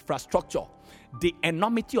of infrastructure, the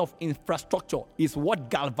enormity of infrastructure is what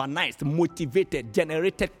galvanized, motivated,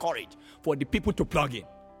 generated courage for the people to plug in.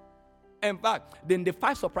 In fact, then the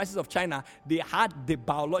 5 Surprises of China, they had the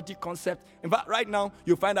biology concept. In fact, right now,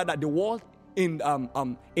 you find out that the world, in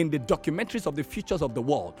the documentaries of the futures of the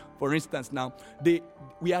world, for instance, now,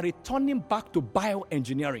 we are returning back to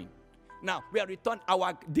bioengineering. Now, we are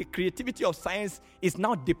the creativity of science is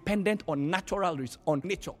now dependent on on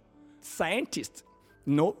nature. Scientists,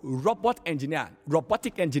 robotic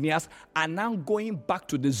engineers are now going back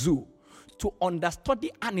to the zoo to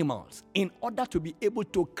understudy animals in order to be able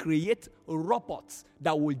to create robots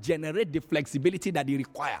that will generate the flexibility that they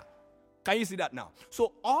require. Can you see that now?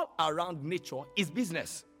 So all around nature is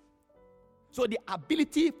business. So the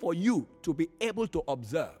ability for you to be able to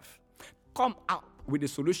observe, come up with a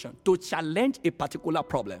solution to challenge a particular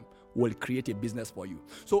problem will create a business for you.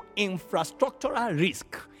 So infrastructural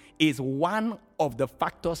risk is one of the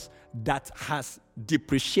factors that has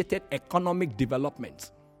depreciated economic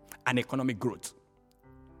development and economic growth.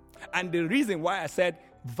 And the reason why I said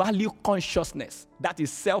value consciousness, that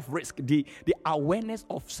is self-risk, the awareness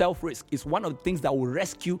of self-risk is one of the things that will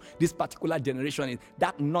rescue this particular generation, is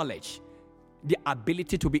that knowledge, the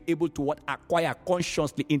ability to be able to acquire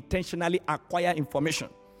consciously, intentionally acquire information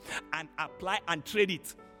and apply and trade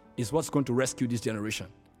it is what's going to rescue this generation.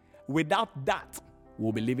 Without that,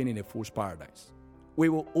 we'll be living in a fool's paradise. We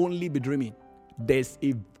will only be dreaming. There's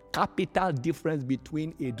a capital difference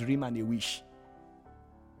between a dream and a wish.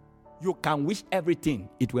 You can wish everything.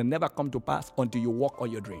 It will never come to pass until you walk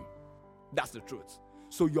on your dream. That's the truth.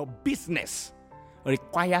 So your business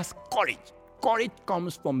requires courage. Courage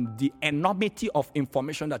comes from the enormity of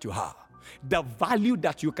information that you have. The value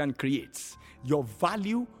that you can create. Your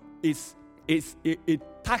value is it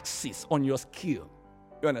taxes on your skill.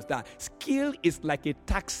 You understand? Skill is like a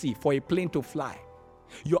taxi for a plane to fly.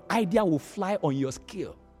 Your idea will fly on your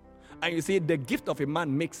skill. And you see, the gift of a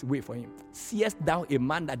man makes way for him. Seest thou a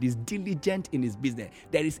man that is diligent in his business?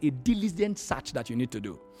 There is a diligent search that you need to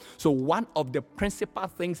do. So one of the principal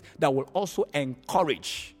things that will also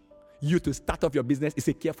encourage you to start off your business is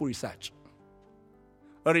a careful research.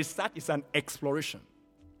 Research is an exploration,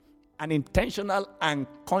 an intentional and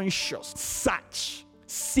conscious search,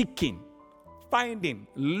 seeking, finding,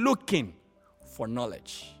 looking for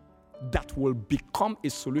knowledge that will become a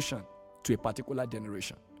solution to a particular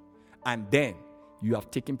generation. And then you have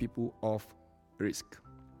taken people off risk.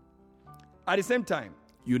 At the same time,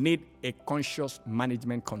 you need a conscious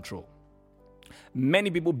management control. Many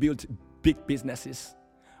people built big businesses,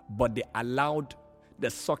 but they allowed the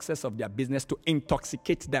success of their business to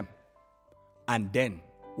intoxicate them. And then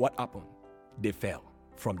what happened? They fell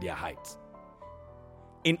from their heights.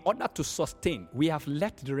 In order to sustain, we have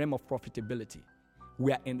left the realm of profitability.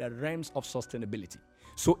 We are in the realms of sustainability.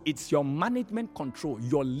 So it's your management control,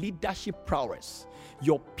 your leadership prowess,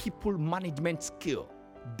 your people management skill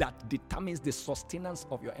that determines the sustenance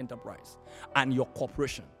of your enterprise and your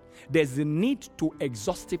corporation. There's a need to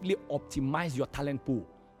exhaustively optimize your talent pool.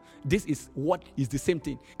 This is what is the same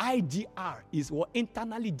thing. IGR is what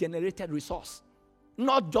internally generated resource,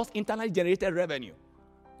 not just internally generated revenue.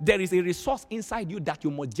 There is a resource inside you that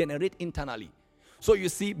you must generate internally. So you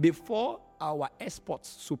see, before our export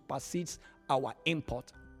supersedes our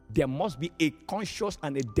import, there must be a conscious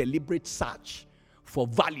and a deliberate search for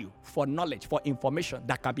value, for knowledge, for information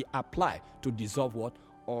that can be applied to dissolve what?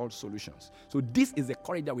 All solutions. So this is the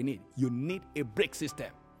courage that we need. You need a brake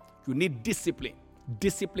system. You need discipline.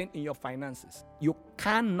 Discipline in your finances. You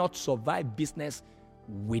cannot survive business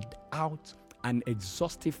without an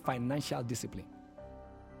exhaustive financial discipline.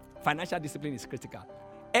 Financial discipline is critical.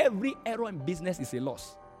 Every error in business is a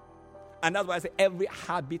loss. And that's why I say every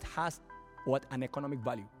habit has what? An economic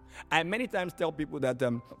value. I many times tell people that,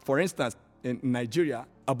 for instance, in Nigeria,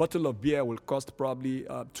 a bottle of beer will cost probably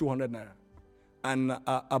 200 naira. And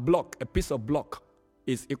a piece of block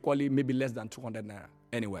is equally maybe less than 200 naira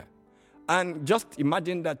anywhere. And just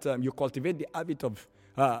imagine that you cultivate the habit of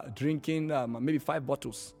drinking maybe 5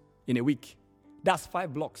 bottles in a week. That's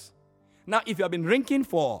 5 blocks. Now, if you have been drinking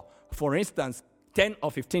for instance, 10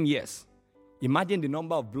 or 15 years, imagine the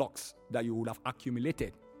number of blocks that you would have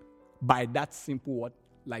accumulated by that simple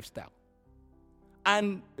lifestyle.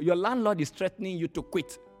 And your landlord is threatening you to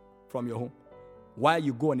quit from your home while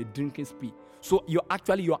you go on a drinking spree. So your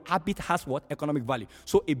habit has what? Economic value.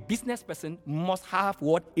 So a business person must have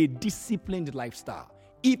what? A disciplined lifestyle.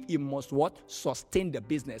 If he must what? Sustain the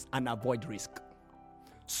business and avoid risk.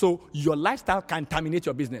 So your lifestyle can terminate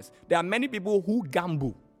your business. There are many people who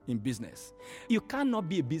gamble in business. You cannot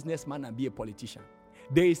be a businessman and be a politician.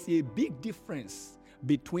 There is a big difference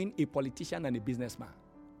between a politician and a businessman.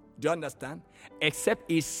 Do you understand?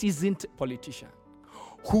 Except a seasoned politician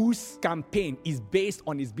whose campaign is based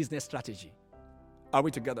on his business strategy. Are we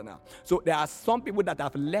together now? So there are some people that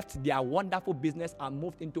have left their wonderful business and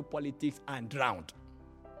moved into politics and drowned.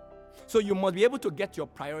 So you must be able to get your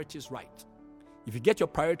priorities right. If you get your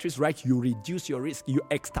priorities right, you reduce your risk, you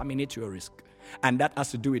exterminate your risk. And that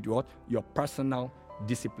has to do with what? Your personal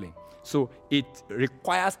discipline. So it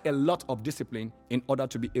requires a lot of discipline in order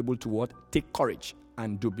to be able to what? Take courage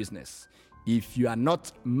and do business. If you are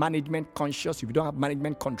not management conscious, if you don't have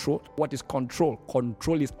management control, what is control?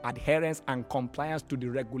 Control is adherence and compliance to the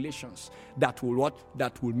regulations that will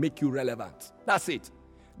make you relevant. That's it.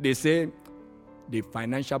 They say the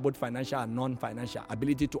financial, both financial and non-financial,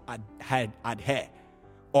 ability to adhere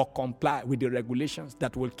or comply with the regulations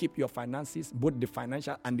that will keep your finances, both the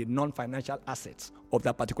financial and the non-financial assets of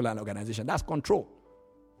that particular organization. That's control.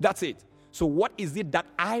 That's it. So what is it that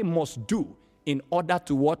I must do in order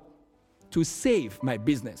to what? To save my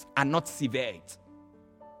business and not sever it?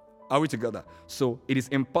 Are we together? So it is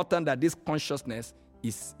important that this consciousness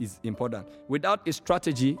is important. Without a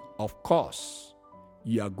strategy, of course,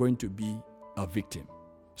 you are going to be a victim.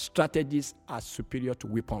 Strategies are superior to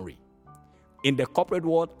weaponry. In the corporate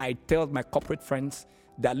world, I tell my corporate friends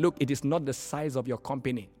that, look, it is not the size of your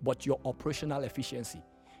company, but your operational efficiency.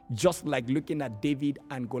 Just like looking at David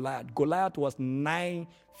and Goliath. Goliath was 9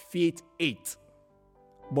 feet 8,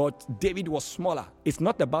 but David was smaller. It's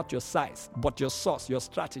not about your size, but your source, your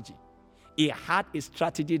strategy. He had a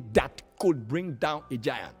strategy that could bring down a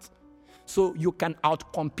giant. So you can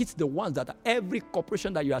outcompete the ones that every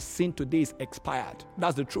corporation that you are seeing today is expired.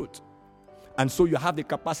 That's the truth. And so you have the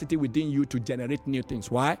capacity within you to generate new things.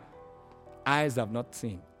 Why? Eyes have not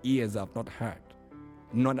seen, ears have not heard,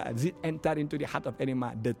 nor has it entered into the heart of any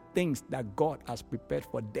man the things that God has prepared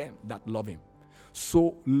for them that love him.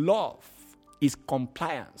 So love is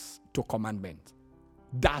compliance to commandment.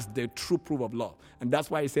 That's the true proof of love. And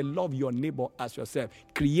that's why I say love your neighbor as yourself.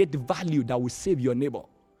 Create value that will save your neighbor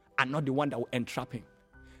and not the one that will entrap him.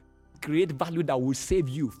 Create value that will save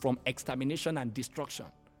you from extermination and destruction.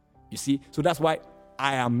 You see? So that's why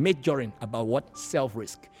I am majoring about what?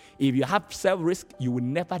 Self-risk. If you have self-risk, you will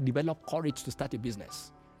never develop courage to start a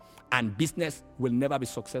business. And business will never be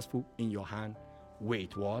successful in your hand.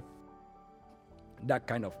 Wait, what? That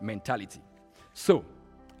kind of mentality. So,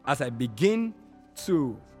 as I begin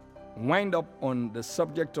to wind up on the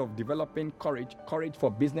subject of developing courage for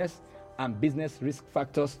business and business risk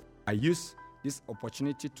factors, I use this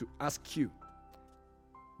opportunity to ask you,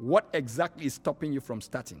 what exactly is stopping you from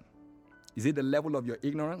starting? Is it the level of your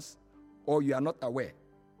ignorance, or you are not aware,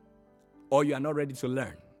 or you are not ready to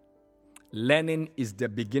learn? Learning is the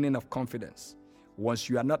beginning of confidence. Once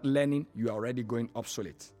you are not learning, you are already going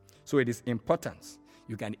obsolete. So it is important.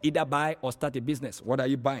 You can either buy or start a business. What are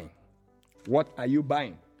you buying? What are you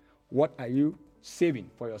buying? What are you saving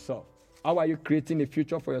for yourself? How are you creating a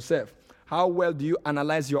future for yourself? How well do you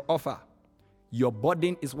analyze your offer? Your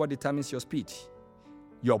burden is what determines your speed.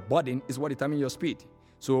 Your burden is what determines your speed.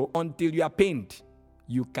 So until you are pained,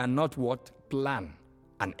 you cannot plan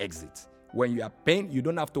an exit. When you are pained, you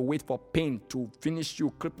don't have to wait for pain to finish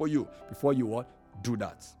you, cripple you before you do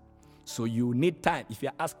that. So you need time. If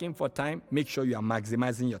you're asking for time, make sure you are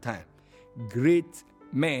maximizing your time. Great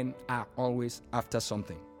men are always after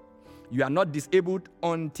something. You are not disabled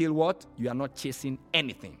until you are not chasing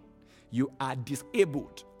anything. You are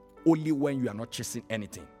disabled only when you are not chasing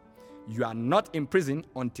anything. You are not in prison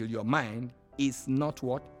until your mind is not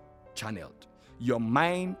channeled. Your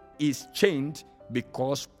mind is chained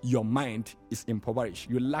because your mind is impoverished.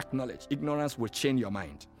 You lack knowledge. Ignorance will chain your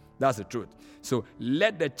mind. That's the truth. So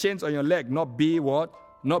let the chains on your leg not be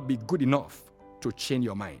good enough to chain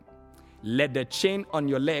your mind. Let the chain on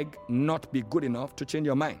your leg not be good enough to chain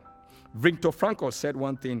your mind. Viktor Frankl said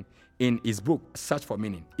one thing in his book, Search for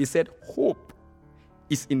Meaning. He said, hope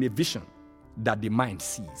is in the vision that the mind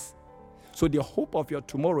sees. So the hope of your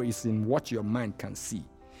tomorrow is in what your mind can see.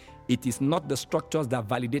 It is not the structures that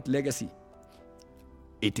validate legacy.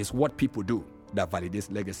 It is what people do that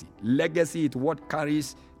validates legacy. Legacy is what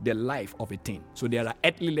carries the life of a thing. So there are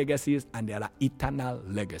earthly legacies and there are eternal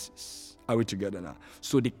legacies. Are we together now?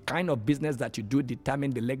 So the kind of business that you do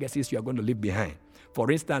determine the legacies you are going to leave behind. For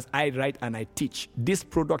instance, I write and I teach. This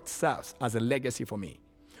product serves as a legacy for me.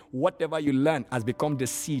 Whatever you learn has become the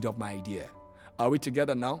seed of my idea. Are we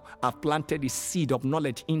together now? I've planted the seed of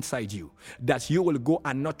knowledge inside you that you will go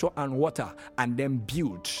and nurture and water and then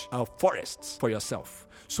build forests for yourself.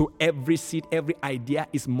 So every seed, every idea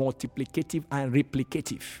is multiplicative and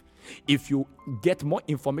replicative. If you get more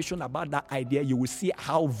information about that idea, you will see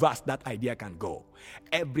how vast that idea can go.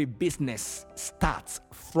 Every business starts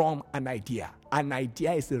from an idea. An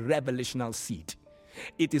idea is a revelational seed.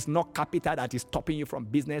 It is not capital that is stopping you from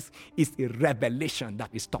business. It's a revelation that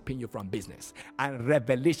is stopping you from business. And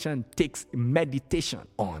revelation takes meditation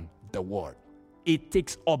on the word. It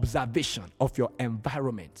takes observation of your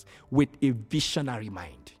environment with a visionary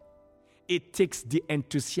mind. It takes the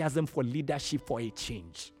enthusiasm for leadership for a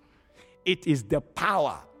change. It is the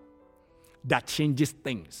power that changes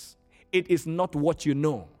things. It is not what you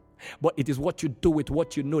know. but it is what you do with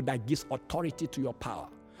what you know that gives authority to your power.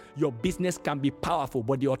 Your business can be powerful,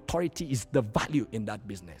 but the authority is the value in that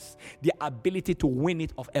business. The ability to win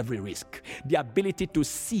it of every risk. The ability to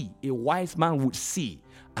see. A wise man would see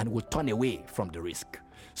and will turn away from the risk.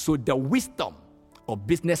 So the wisdom of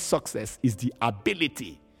business success is the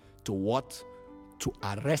ability to what? To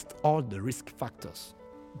arrest all the risk factors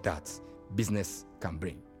that business can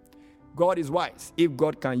bring. God is wise. If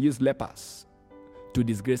God can use lepers to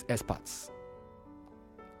disgrace experts,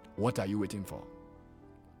 what are you waiting for?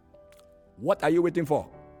 What are you waiting for?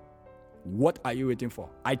 What are you waiting for?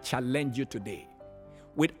 I challenge you today.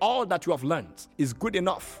 With all that you have learned, it's good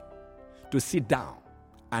enough to sit down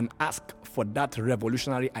and ask for that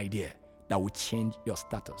revolutionary idea that will change your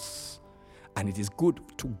status. And it is good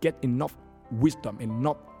to get enough wisdom,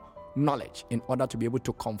 enough knowledge in order to be able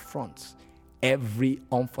to confront every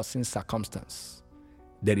unforeseen circumstance.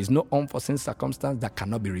 There is no unforeseen circumstance that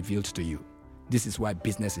cannot be revealed to you. This is why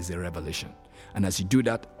business is a revelation. And as you do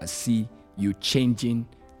that, I see you changing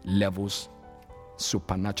levels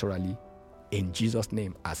supernaturally in Jesus'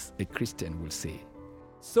 name, as a Christian will say.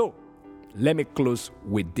 So, let me close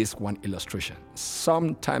with this one illustration.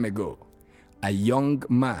 Some time ago, a young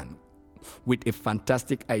man with a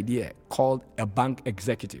fantastic idea called a bank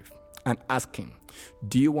executive and asked him,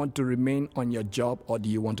 do you want to remain on your job or do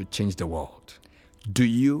you want to change the world? Do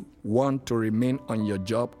you want to remain on your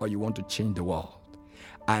job or you want to change the world?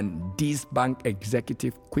 And this bank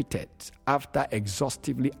executive quitted after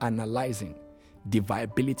exhaustively analyzing the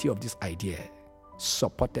viability of this idea,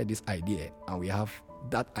 supported this idea, and we have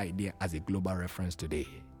that idea as a global reference today.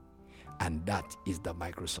 And that is the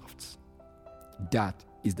Microsoft. That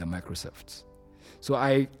is the Microsoft. So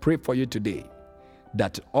I pray for you today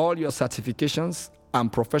that all your certifications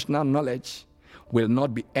and professional knowledge will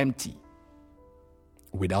not be empty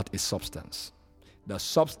without a substance. The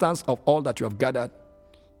substance of all that you have gathered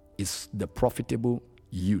is the profitable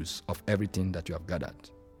use of everything that you have gathered.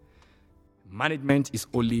 Management is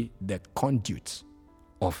only the conduit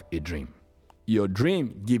of a dream. Your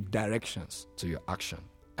dream gives directions to your action,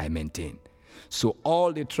 I maintain. So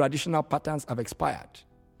all the traditional patterns have expired.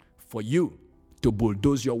 For you to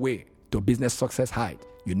bulldoze your way to business success height,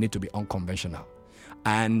 you need to be unconventional.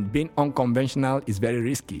 And being unconventional is very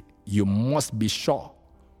risky. You must be sure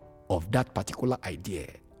of that particular idea,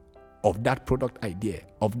 of that product idea,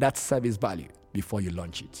 of that service value before you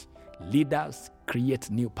launch it. Leaders create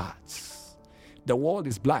new paths. The world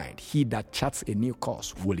is blind. He that charts a new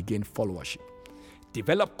course will gain followership.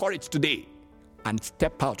 Develop courage today and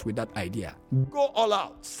step out with that idea. Go all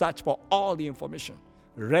out. Search for all the information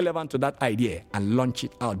relevant to that idea and launch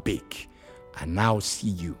it out big. And now see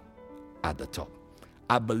you at the top.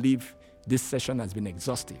 I believe this session has been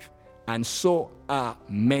exhaustive, and so are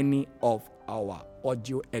many of our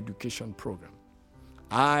audio education program.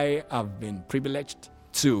 I have been privileged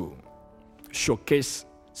to showcase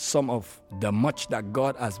some of the much that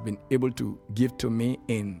God has been able to give to me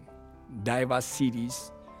in diverse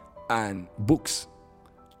CDs and books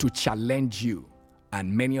to challenge you,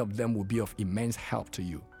 and many of them will be of immense help to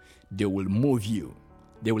you. They will move you,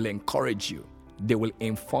 they will encourage you, they will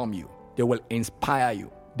inform you, they will inspire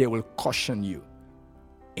you, they will caution you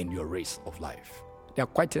in your race of life. There are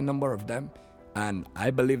quite a number of them, and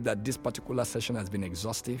I believe that this particular session has been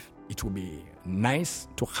exhaustive. It will be nice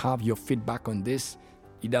to have your feedback on this,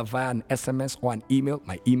 either via an SMS or an email.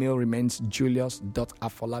 My email remains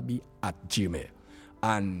julius.afolabi@gmail.com.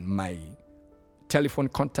 And my telephone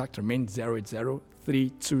contact remains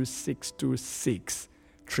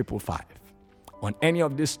 080-32626-555. On any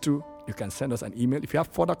of these two, you can send us an email. If you have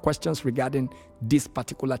further questions regarding this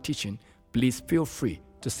particular teaching, please feel free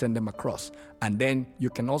to send them across. And then you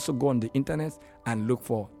can also go on the internet and look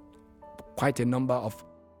for quite a number of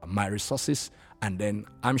my resources. And then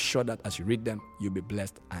I'm sure that as you read them, you'll be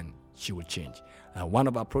blessed and you will change. One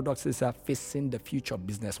of our products is Facing the Future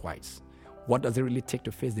Business-Wise. What does it really take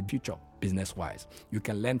to face the future business-wise? You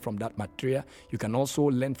can learn from that material. You can also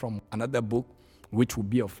learn from another book, which will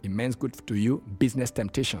be of immense good to you, Business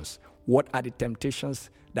Temptations. What are the temptations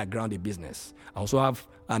that ground a business? I also have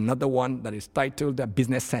another one that is titled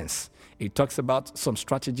Business Sense. It talks about some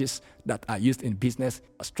strategies that are used in business,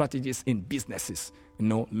 strategies in businesses,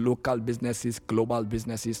 local businesses, global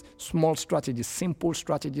businesses, small strategies, simple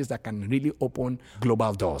strategies that can really open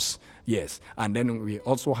global doors. Yes. And then we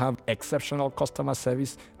also have exceptional customer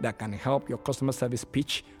service that can help your customer service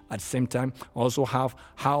pitch. At the same time, also have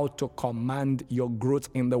how to command your growth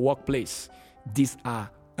in the workplace. These are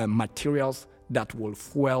materials that will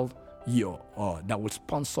fuel that will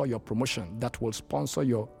sponsor your promotion, that will sponsor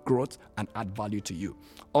your growth and add value to you.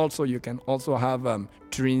 Also, you can also have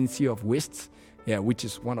Trinity of Waste, which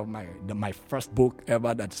is one of my first book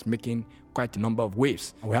ever that's making quite a number of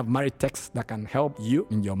waves. We have marriage texts that can help you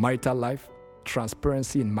in your marital life,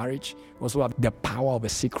 transparency in marriage. We also have the power of a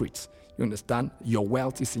secret. You understand? Your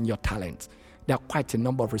wealth is in your talent. There are quite a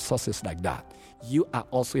number of resources like that. You are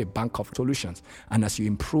also a bank of solutions. And as you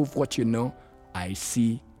improve what you know, I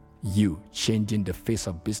see you changing the face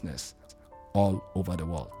of business all over the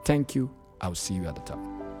world. Thank you. I'll see you at the top.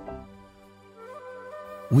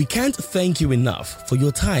 We can't thank you enough for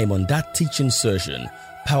your time on that teaching session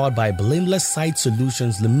powered by Blameless Site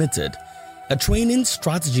Solutions Limited, a training,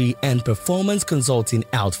 strategy, and performance consulting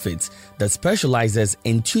outfit that specializes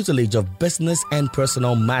in tutelage of business and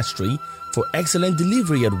personal mastery for excellent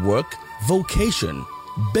delivery at work, vocation,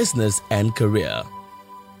 business, and career.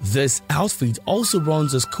 This outfit also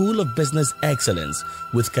runs a School of Business Excellence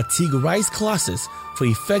with categorized classes for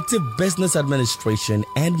effective business administration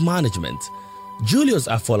and management. Julius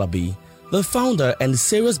Afolabi, the founder and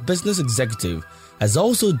serious business executive, has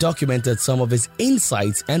also documented some of his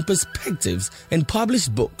insights and perspectives in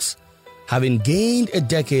published books. Having gained a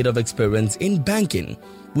decade of experience in banking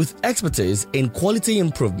with expertise in quality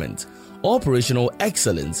improvement, operational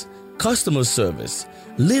excellence, customer service,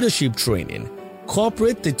 leadership training,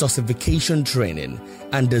 corporate detoxification training,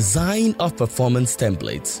 and design of performance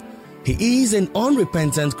templates. He is an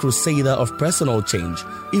unrepentant crusader of personal change,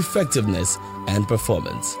 effectiveness, and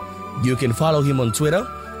performance. You can follow him on Twitter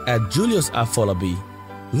at Julius Afolabi.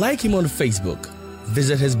 Like him on Facebook.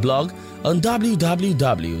 Visit his blog on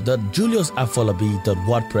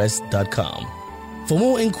www.juliusafolabi.wordpress.com. For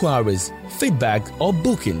more inquiries, feedback, or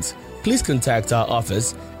bookings, please contact our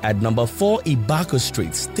office at number 4 Ibako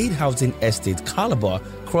Street, State Housing Estate, Calabar,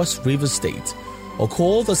 Cross River State, or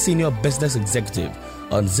call the Senior Business Executive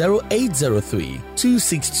on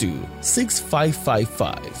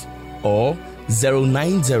 0803-262-6555 or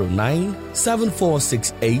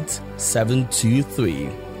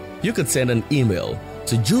 0909-7468-723. You could send an email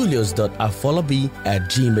to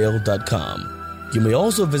julius.afolabi@gmail.com. You may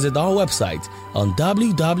also visit our website on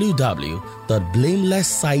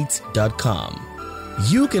www.blamelesssite.com.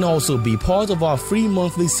 You can also be part of our free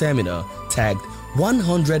monthly seminar tagged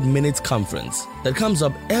 100 Minutes Conference that comes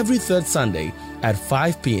up every third Sunday at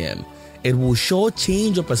 5 p.m. It will sure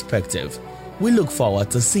change your perspective. We look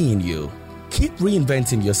forward to seeing you. Keep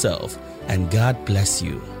reinventing yourself, and God bless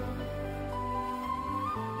you.